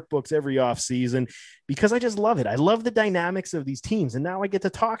 team workbooks every off season because I just love it. I love the dynamics of these teams. And now I get to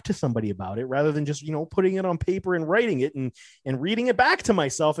talk to somebody about it rather than just, putting it on paper and writing it and reading it back to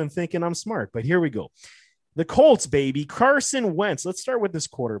myself and thinking I'm smart. But here we go. The Colts, baby. Carson Wentz. Let's start with this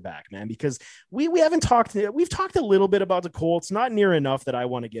quarterback, man, because we've talked a little bit about the Colts, not near enough that I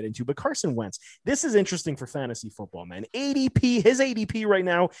want to get into, but Carson Wentz, this is interesting for fantasy football, man. His ADP right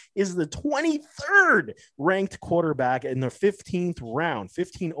now is the 23rd ranked quarterback in the 15th round,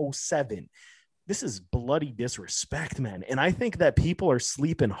 1507. This is bloody disrespect, man. And I think that people are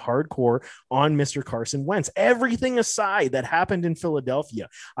sleeping hardcore on Mr. Carson Wentz. Everything aside that happened in Philadelphia,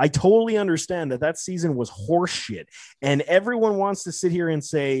 I totally understand that season was horseshit. And everyone wants to sit here and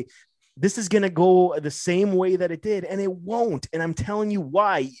say, this is going to go the same way that it did. And it won't. And I'm telling you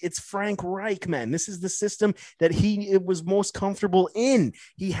why. It's Frank Reich, man. This is the system that he was most comfortable in.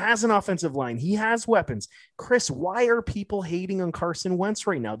 He has an offensive line. He has weapons. Chris, why are people hating on Carson Wentz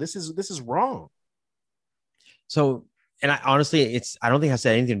right now? This is wrong. So, and I don't think it has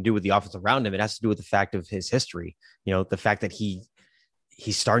anything to do with the offense around him. It has to do with the fact of his history. The fact that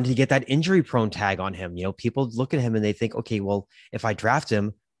he's starting to get that injury prone tag on him. People look at him and they think, okay, well, if I draft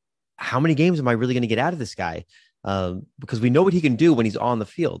him, how many games am I really going to get out of this guy? Because we know what he can do when he's on the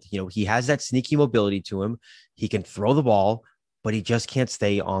field. He has that sneaky mobility to him. He can throw the ball, but he just can't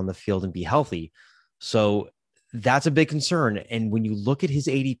stay on the field and be healthy. So that's a big concern. And when you look at his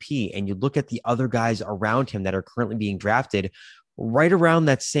ADP and you look at the other guys around him that are currently being drafted right around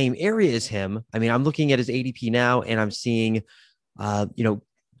that same area as him, I mean, I'm looking at his ADP now and I'm seeing,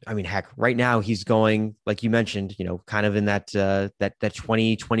 heck, right now he's going, like you mentioned, kind of in that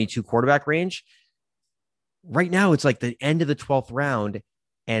 2022 quarterback range. Right now, it's like the end of the 12th round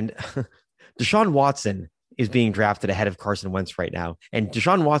and Deshaun Watson is being drafted ahead of Carson Wentz right now. And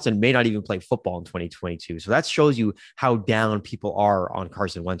Deshaun Watson may not even play football in 2022. So that shows you how down people are on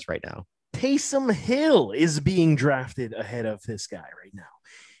Carson Wentz right now. Taysom Hill is being drafted ahead of this guy right now.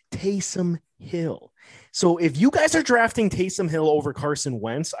 Taysom Hill. So if you guys are drafting Taysom Hill over Carson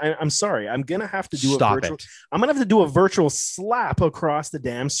Wentz, I'm sorry. I'm going to have to do I'm going to have to do a virtual slap across the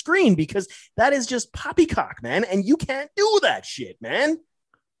damn screen because that is just poppycock, man. And you can't do that shit, man.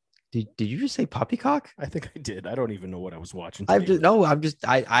 Did you just say poppycock? I think I did. I don't even know what I was watching. I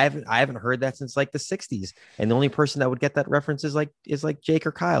haven't heard that since like the 60s. And the only person that would get that reference is like Jake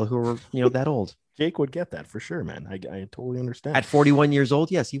or Kyle, who are, that old. Jake would get that for sure, man. I totally understand. At 41 years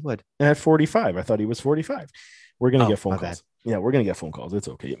old, yes, he would. At 45, I thought he was 45. We're going to get phone calls. Yeah, we're going to get phone calls. It's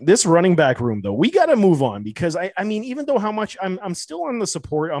okay. This running back room, though, we got to move on because I mean, even though how much I'm still on the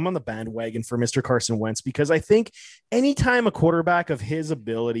support, I'm on the bandwagon for Mr. Carson Wentz because I think anytime a quarterback of his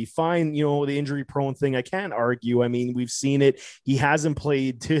ability, fine, the injury prone thing, I can't argue. I mean, we've seen it. He hasn't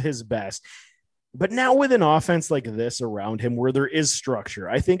played to his best. But now with an offense like this around him where there is structure,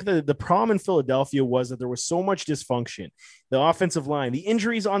 I think the problem in Philadelphia was that there was so much dysfunction. The offensive line, the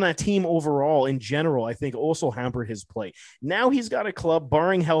injuries on that team overall in general, I think also hampered his play. Now he's got a club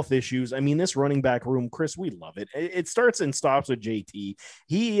barring health issues. I mean, this running back room, Chris, we love it. It starts and stops with JT.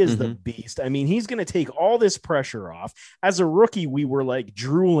 He is the beast. I mean, he's going to take all this pressure off. As a rookie, we were like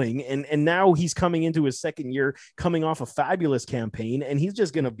drooling, and now he's coming into his second year, coming off a fabulous campaign, and he's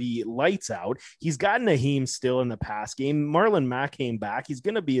just going to be lights out. He's got Naheem still in the pass game. Marlon Mack came back. He's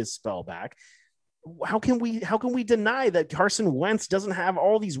going to be his spell back. How can we deny that Carson Wentz doesn't have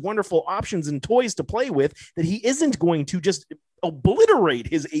all these wonderful options and toys to play with, that he isn't going to just obliterate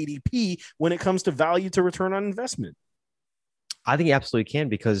his ADP when it comes to value to return on investment? I think he absolutely can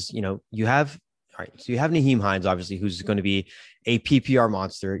because, you have Naheem Hines, obviously, who's going to be a PPR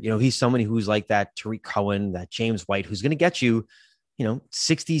monster. He's somebody who's like that Tariq Cohen, that James White, who's going to get you,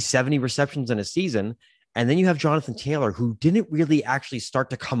 60, 70 receptions in a season. And then you have Jonathan Taylor, who didn't really actually start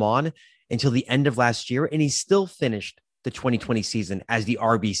to come on until the end of last year. And he still finished the 2020 season as the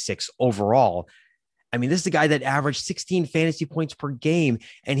RB6 overall. I mean, this is a guy that averaged 16 fantasy points per game,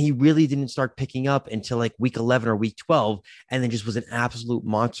 and he really didn't start picking up until like week 11 or week 12, and then just was an absolute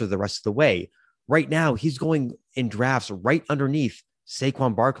monster the rest of the way. Right now, he's going in drafts right underneath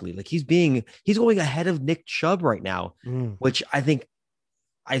Saquon Barkley. Like he's going ahead of Nick Chubb right now, which I think,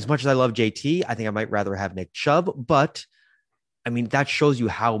 as much as I love JT, I think I might rather have Nick Chubb. But I mean, that shows you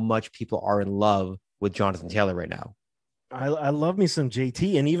how much people are in love with Jonathan Taylor right now. I love me some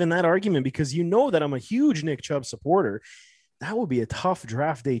JT, and even that argument, because you know that I'm a huge Nick Chubb supporter. That would be a tough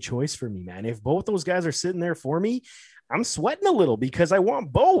draft day choice for me, man. If both those guys are sitting there for me, I'm sweating a little because I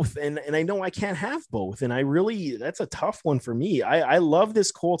want both, and I know I can't have both. And that's a tough one for me. I love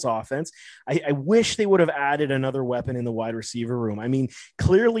this Colts offense. I wish they would have added another weapon in the wide receiver room. I mean,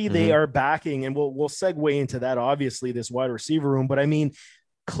 clearly they are backing, and we'll segue into that, obviously, this wide receiver room. But I mean,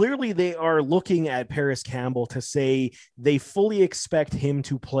 clearly they are looking at Paris Campbell to say they fully expect him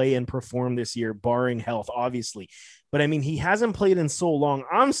to play and perform this year, barring health, obviously. But I mean, he hasn't played in so long.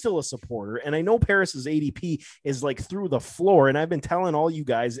 I'm still a supporter, and I know Paris's ADP is like through the floor. And I've been telling all you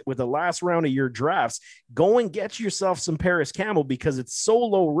guys with the last round of your drafts, go and get yourself some Paris Campbell, because it's so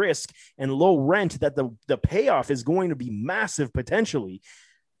low risk and low rent that the payoff is going to be massive potentially.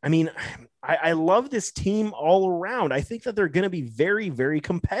 I mean, I love this team all around. I think that they're going to be very, very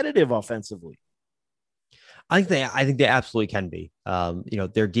competitive offensively. I think they absolutely can be.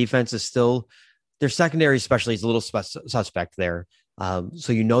 Their defense is still, their secondary especially is a little suspect there.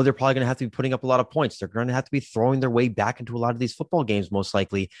 So they're probably going to have to be putting up a lot of points. They're going to have to be throwing their way back into a lot of these football games, most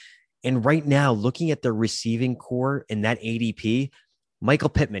likely. And right now, looking at their receiving core in that ADP, Michael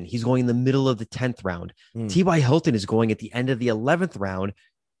Pittman, he's going in the middle of the 10th round. T.Y. Hilton is going at the end of the 11th round.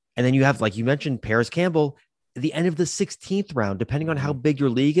 And then you have, like you mentioned, Paris Campbell at the end of the 16th round. Depending on how big your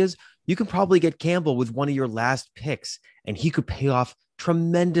league is, you can probably get Campbell with one of your last picks, and he could pay off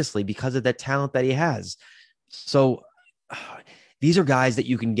tremendously because of that talent that he has. So these are guys that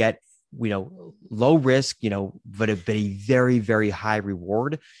you can get, low risk, but a very, very high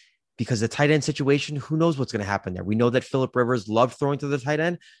reward, because the tight end situation, who knows what's going to happen there? We know that Phillip Rivers loved throwing to the tight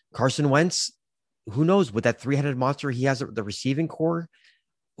end. Carson Wentz, who knows, with that three-headed monster he has at the receiving core,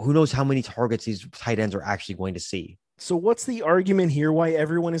 who knows how many targets these tight ends are actually going to see. So what's the argument here why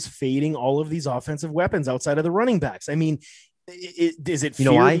everyone is fading all of these offensive weapons outside of the running backs? I mean, is it, you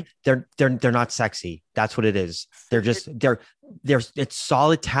know why? They're not sexy. That's what it is. It's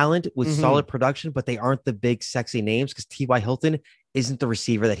solid talent with solid production, but they aren't the big sexy names, because T.Y. Hilton isn't the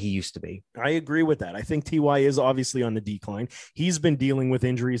receiver that he used to be. I agree with that. I think T.Y. is obviously on the decline. He's been dealing with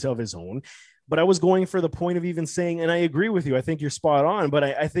injuries of his own. But I was going for the point of even saying, and I agree with you, I think you're spot on. But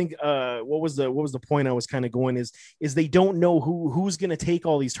I think what was the point I was kind of going is they don't know who's going to take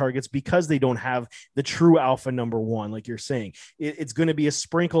all these targets, because they don't have the true alpha number one, like you're saying. It's going to be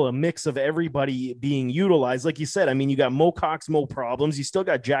a mix of everybody being utilized. Like you said, I mean, you got Mo Cox, Mo Problems. You still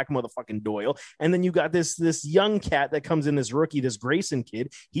got Jack motherfucking Doyle. And then you got this young cat that comes in, this rookie, this Grayson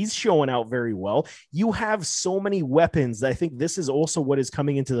kid. He's showing out very well. You have so many weapons that I think this is also what is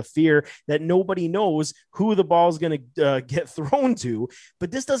coming into the fear, that nobody knows who the ball is going to get thrown to. But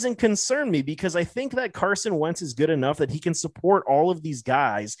this doesn't concern me, because I think that Carson Wentz is good enough that he can support all of these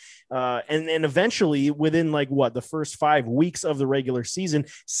guys. And eventually, within the first 5 weeks of the regular season,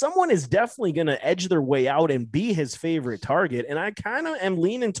 someone is definitely going to edge their way out and be his favorite target. And I kind of am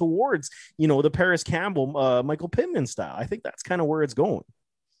leaning towards, the Paris Campbell, Michael Pittman style. I think that's kind of where it's going.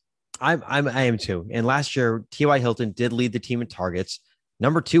 I am too. And last year, T.Y. Hilton did lead the team in targets.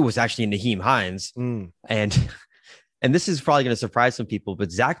 Number 2 was actually Nyheim Hines. And this is probably going to surprise some people,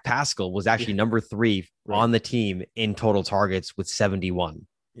 but Zach Pascal was actually number 3 on the team in total targets with 71.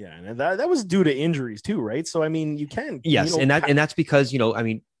 Yeah, and that was due to injuries too, right? So I mean, you can and that's because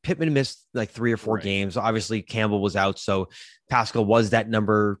Pittman missed like 3 or 4 games. Obviously, Campbell was out, so Pascal was that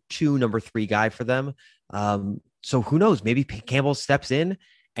number 2, number 3 guy for them. So who knows? Maybe Campbell steps in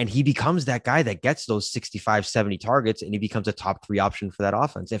and he becomes that guy that gets those 65, 70 targets, and he becomes a top 3 option for that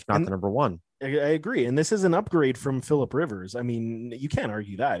offense, if not the number 1. I agree. And this is an upgrade from Phillip Rivers. I mean, you can't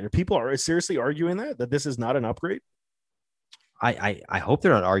argue that. People are seriously arguing that this is not an upgrade. I hope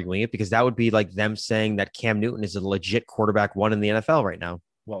they're not arguing it, because that would be like them saying that Cam Newton is a legit quarterback 1 in the NFL right now.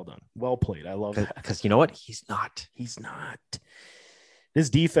 Well done. Well played. I love that. Because you know what? He's not. This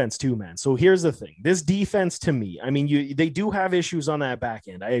defense too, man. So here's the thing. This defense, to me, I mean, they do have issues on that back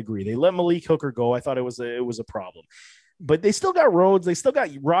end. I agree. They let Malik Hooker go. I thought it was a problem. but they still got Rhodes. They still got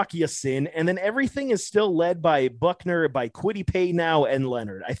Rocky Sin. And then everything is still led by Buckner, by Kwity Paye now, and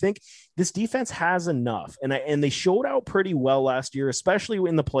Leonard. I think this defense has enough. And they showed out pretty well last year, especially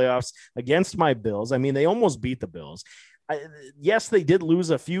in the playoffs against my Bills. I mean, they almost beat the Bills. Yes, they did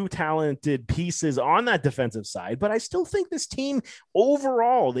lose a few talented pieces on that defensive side, but I still think this team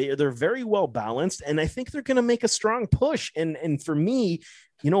overall, they're very well balanced. And I think they're going to make a strong push. And for me,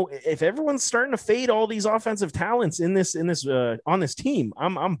 if everyone's starting to fade all these offensive talents on this team,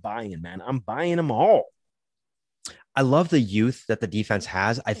 I'm buying, man. I'm buying them all. I love the youth that the defense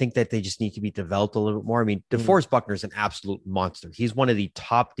has. I think that they just need to be developed a little bit more. I mean, DeForest Buckner is an absolute monster. He's one of the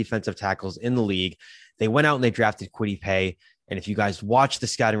top defensive tackles in the league. They went out and they drafted Kwity Paye. And if you guys watch the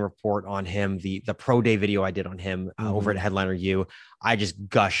scouting report on him, the pro day video I did on him over at Headliner U, I just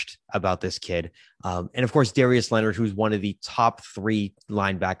gushed about this kid. And of course, Darius Leonard, who's one of the top 3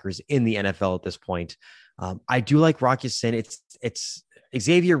 linebackers in the NFL at this point. I do like Rocky Sin. It's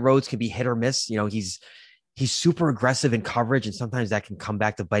Xavier Rhodes can be hit or miss. He's super aggressive in coverage, and sometimes that can come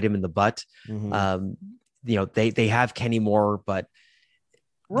back to bite him in the butt. They have Kenny Moore, but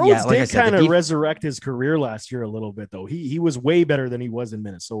Rhodes did kind of resurrect his career last year a little bit, though. He was way better than he was in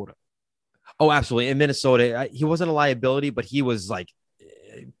Minnesota. Oh, absolutely. In Minnesota, he wasn't a liability, but he was like,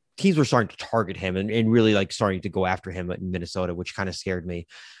 teams were starting to target him and really like starting to go after him in Minnesota, which kind of scared me.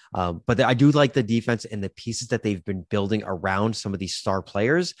 But I do like the defense and the pieces that they've been building around some of these star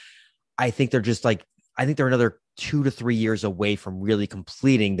players. I think they're another 2 to 3 years away from really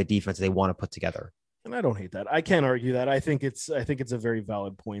completing the defense they want to put together. And I don't hate that. I can't argue that. I think it's a very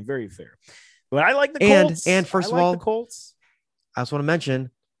valid point. Very fair. But I like the Colts. And first of all, the Colts. I also want to mention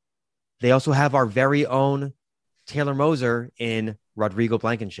they also have our very own Taylor Moser in Rodrigo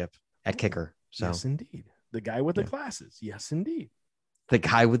Blankenship at kicker. So yes, indeed. The guy with the glasses. Yes, indeed. The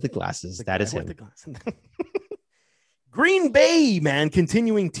guy with the glasses. That is him. Green Bay, man,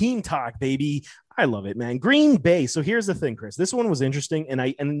 continuing team talk, baby. I love it, man. Green Bay. So here's the thing, Chris. This one was interesting, and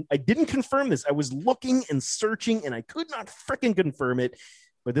I didn't confirm this. I was looking and searching, and I could not freaking confirm it.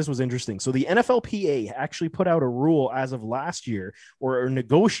 But this was interesting. So the NFLPA actually put out a rule as of last year, or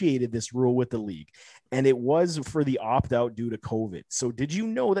negotiated this rule with the league, and it was for the opt-out due to COVID. So did you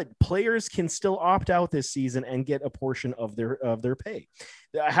know that players can still opt out this season and get a portion of their pay?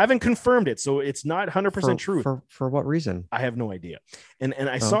 I haven't confirmed it, so it's not 100% true. For what reason? I have no idea. And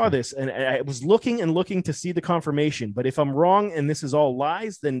I saw this, and I was looking to see the confirmation. But if I'm wrong and this is all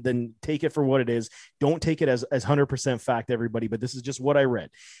lies, then take it for what it is. Don't take it as 100% fact, everybody. But this is just what I read.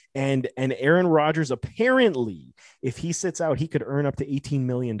 And Aaron Rodgers, apparently, if he sits out, he could earn up to $18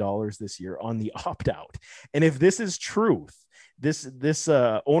 million this year on the opt-out. And if this is truth, this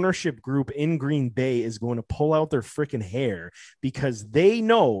ownership group in Green Bay is going to pull out their freaking hair, because they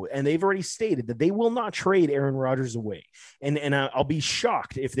know, and they've already stated that they will not trade Aaron Rodgers away. And I'll be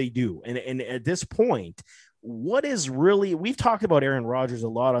shocked if they do. And at this point, we've talked about Aaron Rodgers a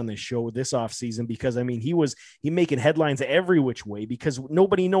lot on this show this offseason, because I mean, he making headlines every which way, because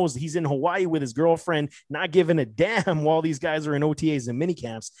nobody knows he's in Hawaii with his girlfriend, not giving a damn while these guys are in OTAs and mini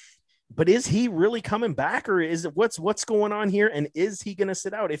camps. But is he really coming back, or is it what's going on here? And is he going to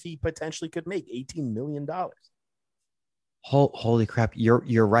sit out if he potentially could make $18 million? Holy crap.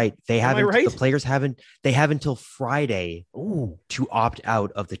 You're right. The players have until Friday to opt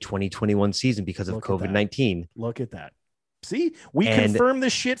out of the 2021 season because of COVID-19. Look at that. See, we confirm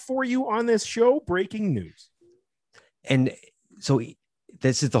this shit for you on this show. Breaking news. And so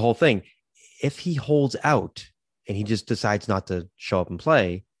this is the whole thing. If he holds out and he just decides not to show up and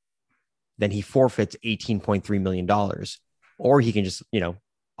play, then he forfeits $18.3 million, or he can just,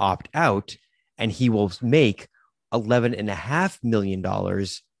 opt out and he will make $11.5 million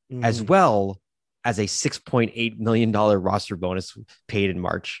as well as a $6.8 million roster bonus paid in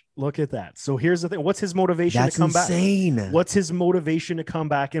March. Look at that. So here's the thing. What's his motivation to come back? What's his motivation to come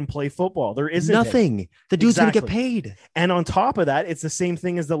back and play football? There isn't nothing. The dude's going to get paid. And on top of that, it's the same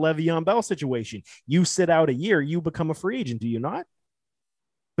thing as the Le'Veon Bell situation. You sit out a year, you become a free agent, do you not?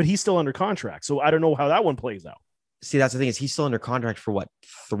 But he's still under contract. So I don't know how that one plays out. See, that's the thing, is he's still under contract for what,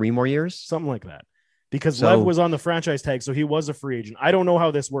 3 more years? Something like that. Because Lev was on the franchise tag, so he was a free agent. I don't know how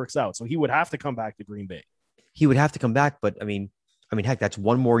this works out. So he would have to come back to Green Bay. He would have to come back, but I mean, heck, that's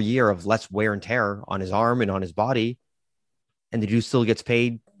 1 more year of less wear and tear on his arm and on his body. And the dude still gets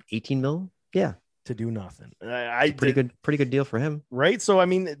paid $18 million? Yeah. To do nothing. Pretty good deal for him. Right. So, I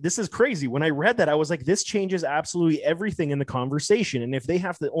mean, this is crazy. When I read that, I was like, this changes absolutely everything in the conversation. And if they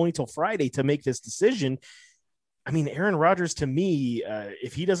have to only till Friday to make this decision, I mean, Aaron Rodgers, to me,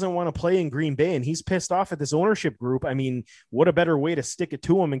 if he doesn't want to play in Green Bay and he's pissed off at this ownership group, I mean, what a better way to stick it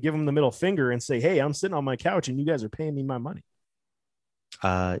to him and give him the middle finger and say, hey, I'm sitting on my couch and you guys are paying me my money.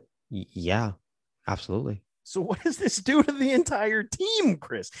 Yeah, absolutely. So what does this do to the entire team,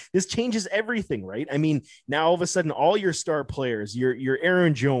 Chris? This changes everything, right? I mean, now all of a sudden, all your star players, your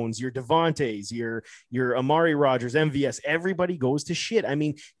Aaron Jones, your Devontae's, your Amari Rodgers, MVS, everybody goes to shit. I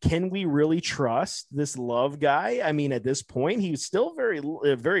mean, can we really trust this Love guy? I mean, at this point, he's still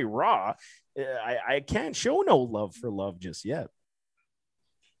very raw. I can't show no love for Love just yet.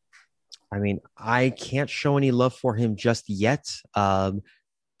 I mean, I can't show any love for him just yet.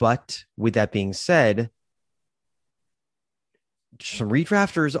 But with that being said, some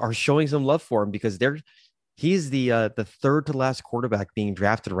redrafters are showing some love for him because he's the third to last quarterback being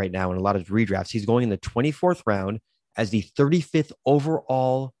drafted right now in a lot of redrafts. He's going in the 24th round as the 35th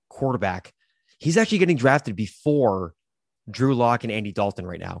overall quarterback. He's actually getting drafted before Drew Lock and Andy Dalton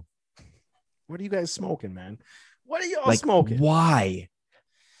right now. What are you guys smoking, man? What are y'all smoking? Why?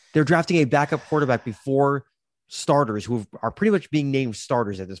 They're drafting a backup quarterback before starters who are pretty much being named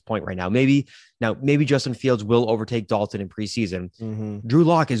starters at this point right now. Maybe Justin Fields will overtake Dalton in preseason. Mm-hmm. Drew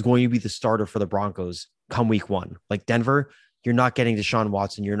Lock is going to be the starter for the Broncos come week 1. Like Denver, you're not getting Deshaun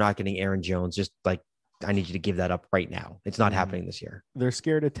Watson. You're not getting Aaron Jones. Just like, I need you to give that up right now. It's not happening this year. They're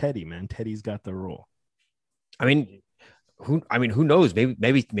scared of Teddy, man. Teddy's got the role. I mean, who knows?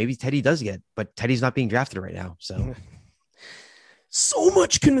 Maybe Teddy does get, but Teddy's not being drafted right now. So so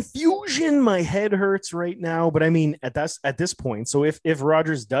much confusion. My head hurts right now. But I mean, at this point, so if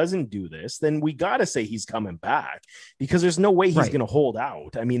Rodgers doesn't do this, then we got to say he's coming back because there's no way he's going to hold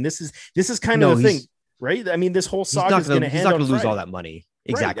out. I mean, this is kind of the thing, right? I mean, this whole saga is going to end. He's not going to lose all that money.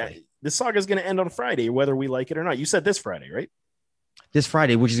 Exactly. Right. This saga is going to end on Friday, whether we like it or not. You said this Friday, right? This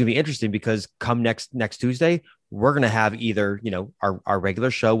Friday, which is going to be interesting because come next Tuesday, we're going to have either, our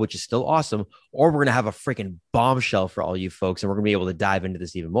regular show, which is still awesome, or we're going to have a freaking bombshell for all you folks. And we're going to be able to dive into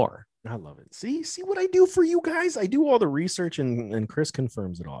this even more. I love it. See what I do for you guys. I do all the research and Chris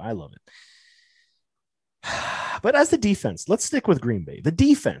confirms it all. I love it. But as the defense, let's stick with Green Bay. The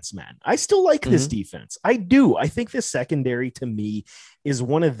defense, man, I still like this defense. I do. I think this secondary to me is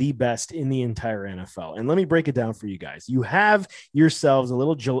one of the best in the entire NFL. And let me break it down for you guys. You have yourselves a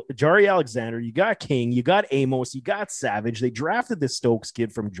little Jari Alexander. You got King. You got Amos. You got Savage. They drafted this Stokes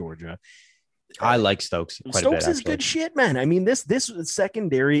kid from Georgia. I like Stokes. Stokes is good shit, man. I mean, this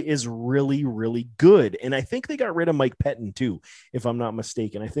secondary is really, really good. And I think they got rid of Mike Pettin too, if I'm not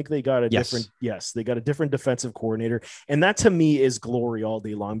mistaken. I think they got they got a different defensive coordinator. And that to me is glory all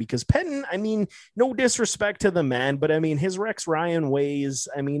day long because Pettin, I mean, no disrespect to the man, but I mean, his Rex Ryan ways,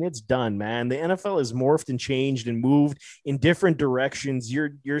 I mean, it's done, man. The NFL has morphed and changed and moved in different directions.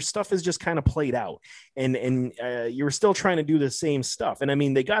 Your stuff is just kind of played out and you're still trying to do the same stuff. And I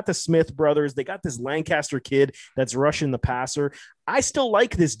mean, they got the Smith brothers, they got this Lancaster kid that's rushing the passer. I still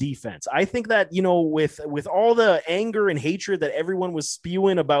like this defense. I think that, with all the anger and hatred that everyone was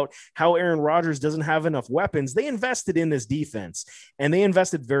spewing about how Aaron Rodgers doesn't have enough weapons, they invested in this defense and they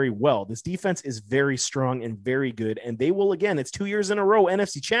invested very well. This defense is very strong and very good. And they will, again, it's 2 years in a row,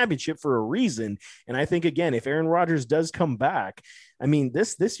 NFC Championship for a reason. And I think, again, if Aaron Rodgers does come back, I mean,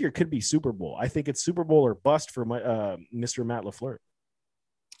 this year could be Super Bowl. I think it's Super Bowl or bust for Mr. Matt LaFleur.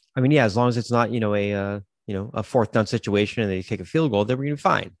 I mean, yeah, as long as it's not, a fourth down situation and they take a field goal, then we're going to be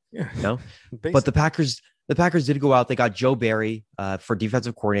fine. Yeah. But the Packers did go out. They got Joe Barry for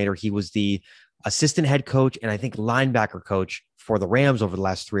defensive coordinator. He was the assistant head coach and I think linebacker coach for the Rams over the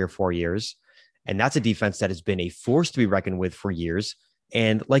last 3 or 4 years. And that's a defense that has been a force to be reckoned with for years.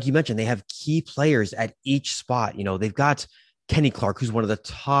 And like you mentioned, they have key players at each spot. They've got Kenny Clark, who's one of the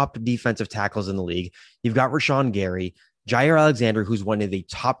top defensive tackles in the league. You've got Rashawn Gary, Jair Alexander, who's one of the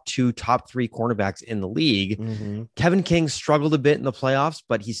top 3 cornerbacks in the league. Mm-hmm. Kevin King struggled a bit in the playoffs,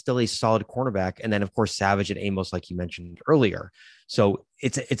 but he's still a solid cornerback. And then, of course, Savage and Amos, like you mentioned earlier. So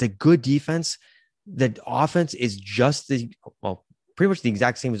it's a good defense. The offense is pretty much the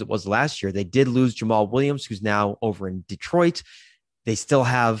exact same as it was last year. They did lose Jamal Williams, who's now over in Detroit. They still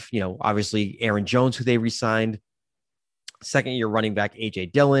have, obviously Aaron Jones, who they re-signed. Second-year running back A.J.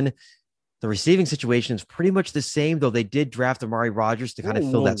 Dillon. The receiving situation is pretty much the same, though they did draft Amari Rodgers to kind of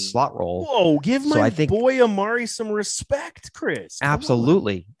fill that slot role. Whoa, give my boy Amari some respect, Chris.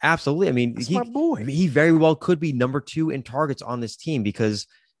 Absolutely. I mean, my boy. He very well could be number 2 in targets on this team because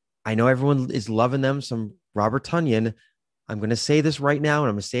I know everyone is loving them. Some Robert Tonyan. I'm going to say this right now, and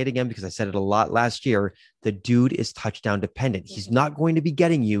I'm going to say it again because I said it a lot last year. The dude is touchdown dependent. He's not going to be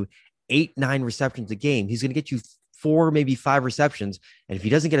getting you 8-9 receptions a game. He's going to get you 4, maybe 5 receptions. And if he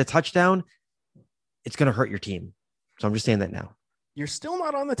doesn't get a touchdown, it's going to hurt your team. So I'm just saying that now. You're still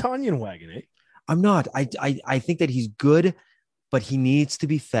not on the Tanyan wagon, eh? I'm not. I think that he's good, but he needs to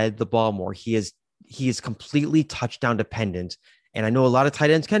be fed the ball more. He is completely touchdown dependent. And I know a lot of tight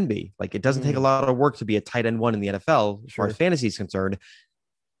ends can be. Like, it doesn't take a lot of work to be a tight end one in the NFL as far as fantasy is concerned.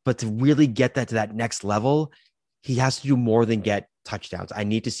 But to really get that to that next level, he has to do more than get touchdowns. I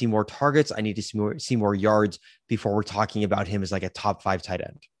need to see more targets. I need to see more yards before we're talking about him as like a top 5 tight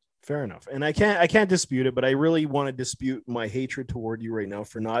end. Fair enough. And I can't dispute it, but I really want to dispute my hatred toward you right now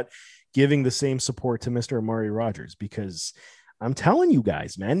for not giving the same support to Mr. Amari Rodgers, because I'm telling you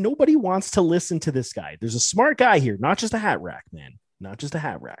guys, man, nobody wants to listen to this guy. There's a smart guy here, not just a hat rack, man, not just a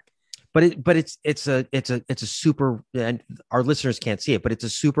hat rack. But it's a super, and our listeners can't see it, but it's a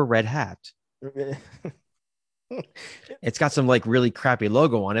super red hat. It's got some like really crappy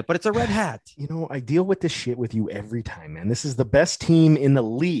logo on it, but it's a red hat. You know, I deal with this shit with you every time, man. This is the best team in the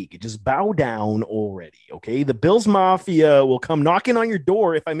league. Just bow down already, okay? The Bills Mafia will come knocking on your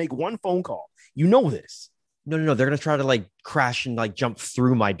door if I make one phone call. You know this. No. They're going to try to like crash and like jump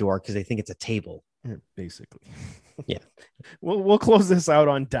through my door because they think it's a table. Basically. Yeah. We'll close this out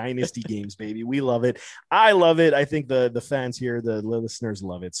on Dynasty games, baby. We love it. I love it. I think the fans here, the listeners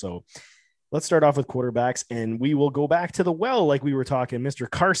love it. So let's start off with quarterbacks, and we will go back to the well like we were talking, Mr.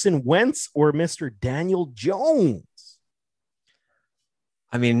 Carson Wentz or Mr. Daniel Jones.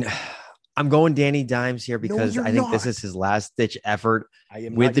 I mean, I'm going Danny Dimes here because I think this is his last ditch effort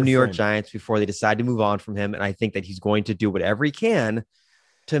with the New York Giants before they decide to move on from him. And I think that he's going to do whatever he can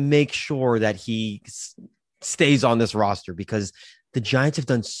to make sure that he stays on this roster, because the Giants have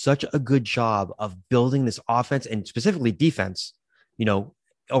done such a good job of building this offense and specifically defense, you know,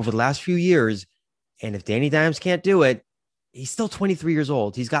 over the last few years. And if Danny Dimes can't do it, he's still 23 years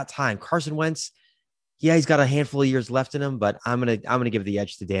old. He's got time. Carson Wentz, yeah, he's got a handful of years left in him, but I'm gonna give the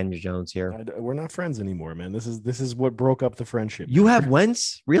edge to Daniel Jones here. We're not friends anymore, man. This is what broke up the friendship. You have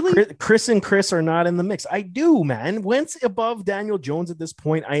Wentz, really? Chris and Chris are not in the mix. I do, man. Wentz above Daniel Jones at this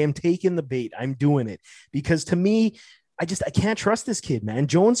point. I am taking the bait. I'm doing it because to me, I can't trust this kid, man.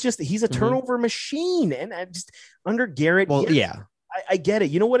 Jones he's a turnover machine, and I just under Garrett. Well, yeah. I get it.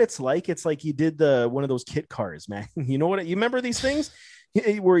 You know what it's like? It's like you did one of those kit cars, man. You know what? You remember these things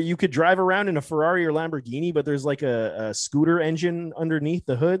where you could drive around in a Ferrari or Lamborghini, but there's like a scooter engine underneath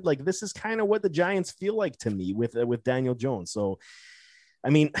the hood. Like this is kind of what the Giants feel like to me with Daniel Jones. So, I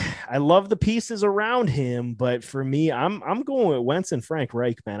mean, I love the pieces around him, but for me, I'm going with Wentz and Frank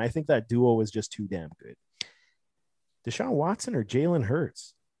Reich, man. I think that duo is just too damn good. Deshaun Watson or Jalen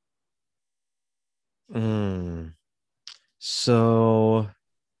Hurts? So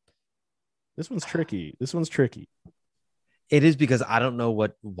this one's tricky. It is, because I don't know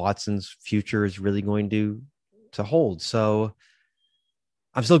what Watson's future is really going to hold. So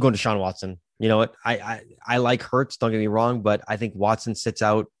I'm still going to Deshaun Watson. You know what? I like Hurts, don't get me wrong, but I think Watson sits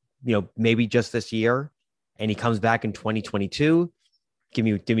out, you know, maybe just this year, and he comes back in 2022. Give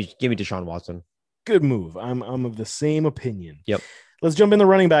me Deshaun Watson. Good move. I'm of the same opinion. Yep. Let's jump in the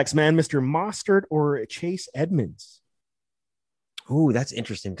running backs, man. Mr. Mostert or Chase Edmonds? Ooh, that's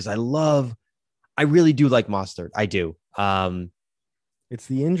interesting because I really do like Mostert. I do. It's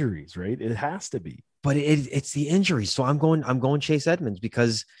the injuries, right? It has to be. But it's the injuries. So I'm going Chase Edmonds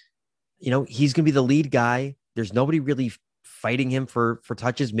because, you know, he's going to be the lead guy. There's nobody really fighting him for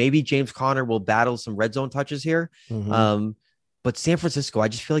touches. Maybe James Conner will battle some red zone touches here. Mm-hmm. But San Francisco, I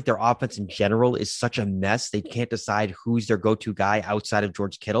just feel like their offense in general is such a mess. They can't decide who's their go-to guy outside of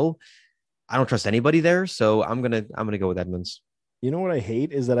George Kittle. I don't trust anybody there. So I'm going to go with Edmonds. You know what I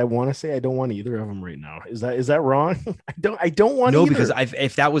hate is that I want to say I don't want either of them right now. Is that wrong? I don't want no, either. Because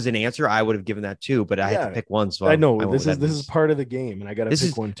if that was an answer, I would have given that too, but I had to pick one. So I know this is part of the game, and I got to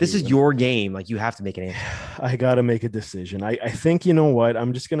pick one too. This is your game. Like, you have to make an answer. I got to make a decision. I think, you know what?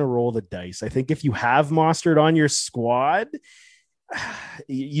 I'm just going to roll the dice. I think if you have Mostert on your squad,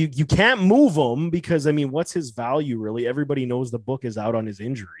 you can't move him because, I mean, what's his value really? Everybody knows the book is out on his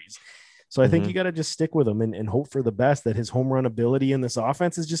injuries. So I think you got to just stick with him and hope for the best, that his home run ability in this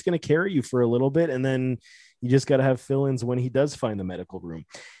offense is just going to carry you for a little bit. And then you just got to have fill-ins when he does find the medical room.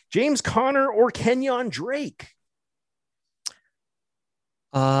 James Conner or Kenyon Drake?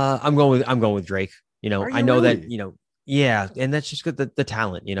 I'm going with Drake. You know, I know really? that, you know, yeah. And that's just good. The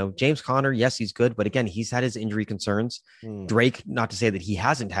talent, you know, James Conner, yes, he's good, but again, he's had his injury concerns. Drake, not to say that he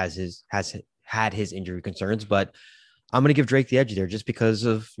hasn't had his injury concerns, but I'm going to give Drake the edge there just because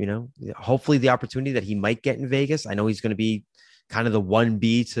of, you know, hopefully the opportunity that he might get in Vegas. I know he's going to be kind of the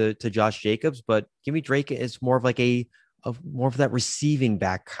 1B to Josh Jacobs, but give me Drake as more of like more of that receiving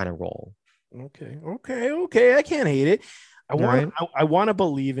back kind of role. Okay. I can't hate it. I want to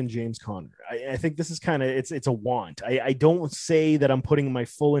believe in James Conner. I think this is kind of it's a want. I don't say that I'm putting my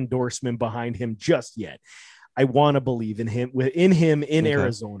full endorsement behind him just yet. I want to believe in him in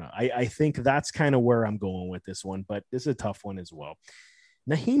Arizona. I think that's kind of where I'm going with this one, but this is a tough one as well.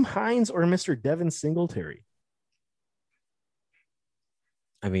 Nyheim Hines or Mr. Devin Singletary?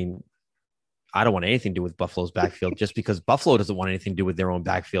 I mean, I don't want anything to do with Buffalo's backfield just because Buffalo doesn't want anything to do with their own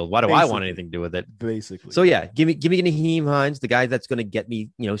backfield. Why do I want anything to do with it? Basically. So yeah, give me Nyheim Hines, the guy that's going to get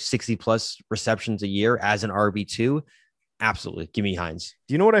me, 60 plus receptions a year as an RB2. Absolutely. Give me Hines.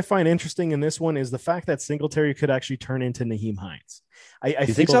 Do you know what I find interesting in this one is the fact that Singletary could actually turn into Nyheim Hines. I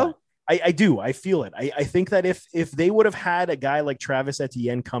think so? I do. I feel it. I think that if they would have had a guy like Travis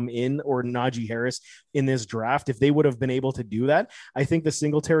Etienne come in or Najee Harris in this draft, if they would have been able to do that, I think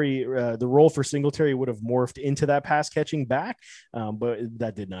the role for Singletary would have morphed into that pass catching back. But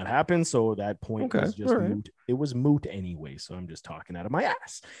that did not happen. So that point was just moot. It was moot anyway. So I'm just talking out of my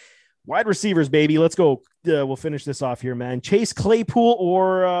ass. Wide receivers, baby. Let's go. We'll finish this off here, man. Chase Claypool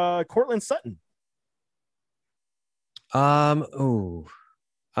or Courtland Sutton? I'm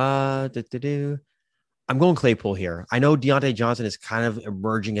going Claypool here. I know Deontay Johnson is kind of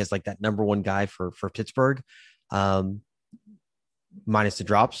emerging as like that number one guy for Pittsburgh, minus the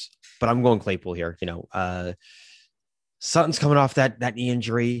drops, but I'm going Claypool here. Sutton's coming off that knee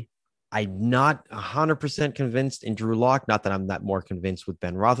injury. I'm not 100% convinced in Drew Lock. Not that I'm that more convinced with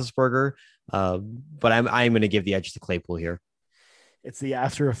Ben Roethlisberger, but I'm going to give the edge to Claypool here. It's the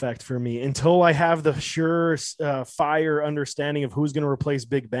after effect for me. Until I have the sure fire understanding of who's going to replace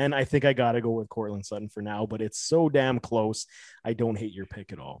Big Ben, I think I got to go with Courtland Sutton for now, but it's so damn close. I don't hate your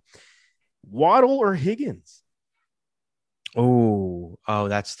pick at all. Waddle or Higgins? Oh,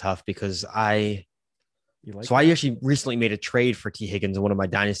 that's tough because I actually recently made a trade for T. Higgins in one of my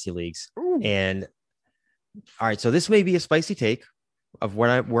dynasty leagues. Ooh. And all right, so this may be a spicy take of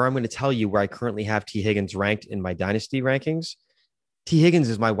where I'm going to tell you where I currently have T. Higgins ranked in my dynasty rankings. T. Higgins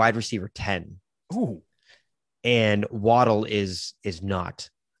is my wide receiver 10. Ooh. And Waddle is not.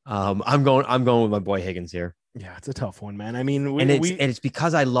 I'm going with my boy Higgins here. Yeah, it's a tough one, man. I mean, it's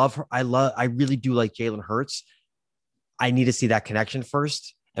because I really do like Jalen Hurts. I need to see that connection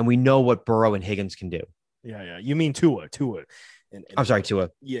first, and we know what Burrow and Higgins can do. Yeah. You mean Tua. I'm sorry, Tua.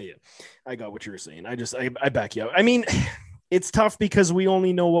 Yeah. I got what you were saying. I back you up. I mean, it's tough because we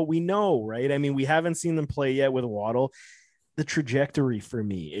only know what we know, right? I mean, we haven't seen them play yet with Waddle. The trajectory for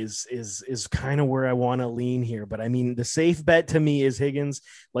me is kind of where I want to lean here. But I mean, the safe bet to me is Higgins.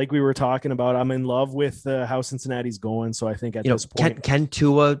 Like we were talking about, I'm in love with how Cincinnati's going. So I think at this point, can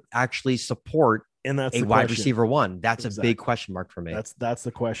Tua actually support and that's a wide receiver one? That's exactly. A big question mark for me. That's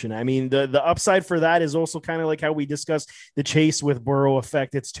the question. I mean, the upside for that is also kind of like how we discussed the Chase with Burrow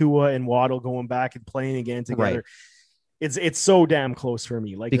effect. It's Tua and Waddle going back and playing again together. Right. It's so damn close for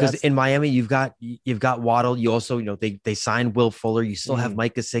me. Like because in Miami, you've got Waddle. You also, they signed Will Fuller. You still have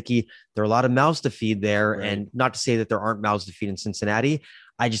Mike Gesicki. There are a lot of mouths to feed there. Right. And not to say that there aren't mouths to feed in Cincinnati.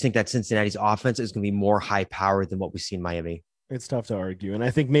 I just think that Cincinnati's offense is going to be more high powered than what we see in Miami. It's tough to argue. And I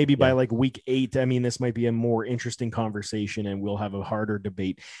think maybe by like week 8, I mean, this might be a more interesting conversation and we'll have a harder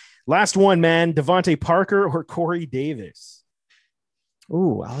debate. Last one, man, Devontae Parker or Corey Davis?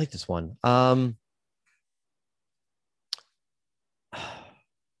 Ooh, I like this one.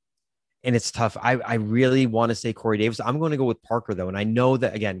 And it's tough. I really want to say Corey Davis. I'm going to go with Parker, though. And I know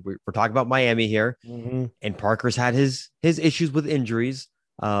that, again, we're talking about Miami here. Mm-hmm. And Parker's had his issues with injuries.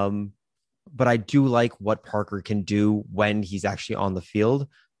 But I do like what Parker can do when he's actually on the field.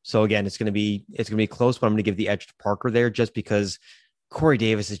 So, again, it's going to be close, but I'm going to give the edge to Parker there just because Corey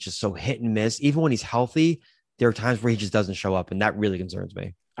Davis is just so hit and miss. Even when he's healthy, there are times where he just doesn't show up. And that really concerns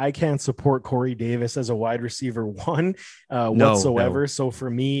me. I can't support Corey Davis as a wide receiver whatsoever. No. So for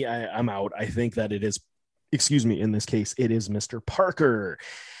me, I'm out. I think that it is, in this case, it is Mr. Parker.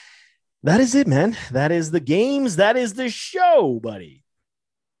 That is it, man. That is the games. That is the show, buddy.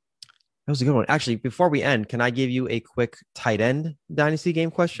 That was a good one. Actually, before we end, can I give you a quick tight end dynasty game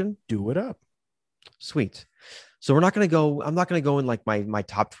question? Do it up. Sweet. So I'm not going to go in like my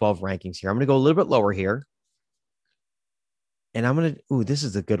top 12 rankings here. I'm going to go a little bit lower here. And this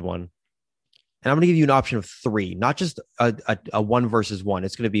is a good one. And I'm going to give you an option of 3, not just a 1 versus 1.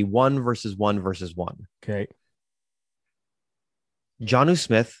 It's going to be 1 versus 1 versus 1. Okay. Jonnu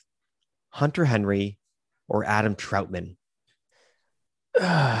Smith, Hunter Henry, or Adam Troutman.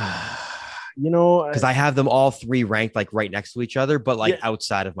 because I have them all three ranked like right next to each other, but like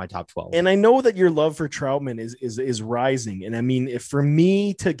outside of my top 12. And I know that your love for Troutman is rising. And I mean, if for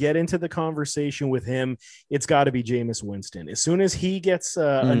me to get into the conversation with him, it's got to be Jameis Winston. As soon as he gets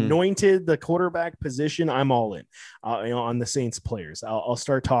anointed the quarterback position, I'm all in on the Saints players. I'll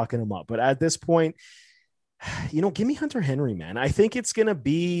start talking them up. But at this point, give me Hunter Henry, man. I think it's going to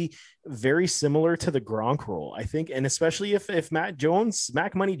be very similar to the Gronk role. I think, and especially if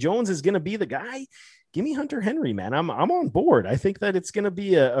Mac Money Jones is going to be the guy, give me Hunter Henry, man. I'm on board. I think that it's going to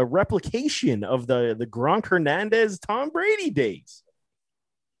be a replication of the Gronk Hernandez, Tom Brady days.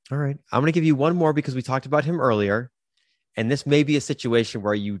 All right. I'm going to give you one more because we talked about him earlier. And this may be a situation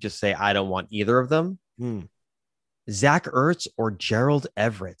where you just say, I don't want either of them. Zach Ertz or Gerald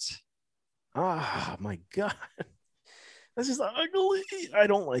Everett. Oh my God. This is ugly. I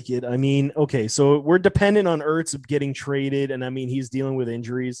don't like it. I mean, okay, so we're dependent on Ertz getting traded, and I mean, he's dealing with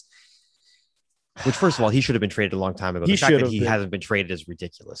injuries. Which, first of all, he should have been traded a long time ago. The fact that he hasn't been traded is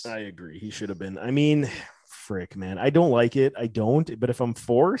ridiculous. I agree. He should have been. I mean, frick, man. I don't like it. I don't. But if I'm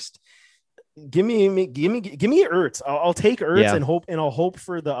forced, give me Ertz. I'll take Ertz and I'll hope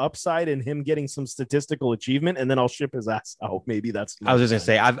for the upside and him getting some statistical achievement, and then I'll ship his ass out. Maybe that's. I was just gonna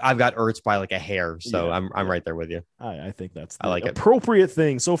say I've got Ertz by like a hair, so I'm right there with you. I think that's the appropriate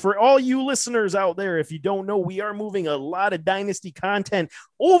thing. So for all you listeners out there, if you don't know, we are moving a lot of Dynasty content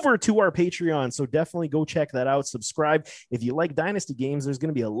over to our Patreon, so definitely go check that out. Subscribe if you like Dynasty games. There's going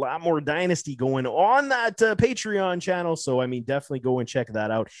to be a lot more Dynasty going on that Patreon channel, so I mean, definitely go and check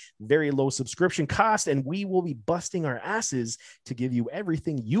that out. Very low subscription cost, and we will be busting our asses to give you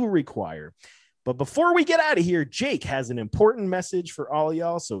everything you require. But before we get out of here, Jake has an important message for all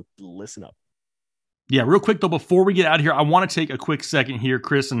y'all, so listen up. Yeah, real quick though, before we get out of here, I want to take a quick second here,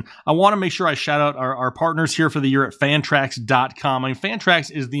 Chris, and I want to make sure I shout out our partners here for the year at Fantrax.com. I mean,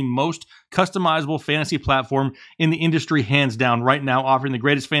 Fantrax is the most customizable fantasy platform in the industry, hands down, right now, offering the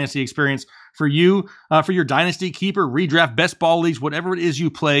greatest fantasy experience for you, for your dynasty, keeper, redraft, best ball leagues, whatever it is you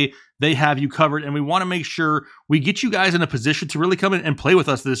play, they have you covered. And we want to make sure we get you guys in a position to really come in and play with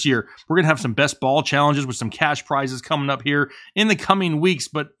us this year. We're going to have some best ball challenges with some cash prizes coming up here in the coming weeks,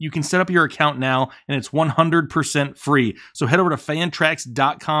 but you can set up your account now and it's 100% free. So head over to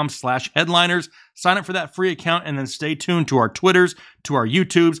fantrax.com/headliners, sign up for that free account, and then stay tuned to our Twitters, to our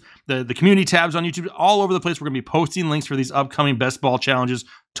YouTubes, the community tabs on YouTube, all over the place. We're going to be posting links for these upcoming best ball challenges.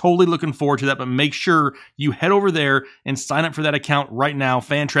 Totally looking forward to that, but make sure you head over there and sign up for that account right now,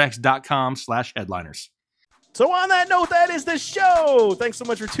 fantrax.com/headliners. So on that note, that is the show. Thanks so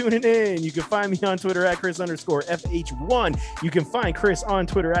much for tuning in. You can find me on Twitter at Chris_FH1. You can find Chris on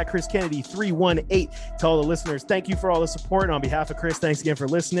Twitter at ChrisKennedy318. To all the listeners, thank you for all the support. And on behalf of Chris, thanks again for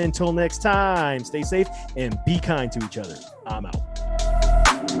listening. Until next time, stay safe and be kind to each other. I'm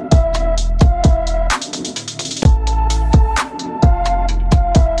out.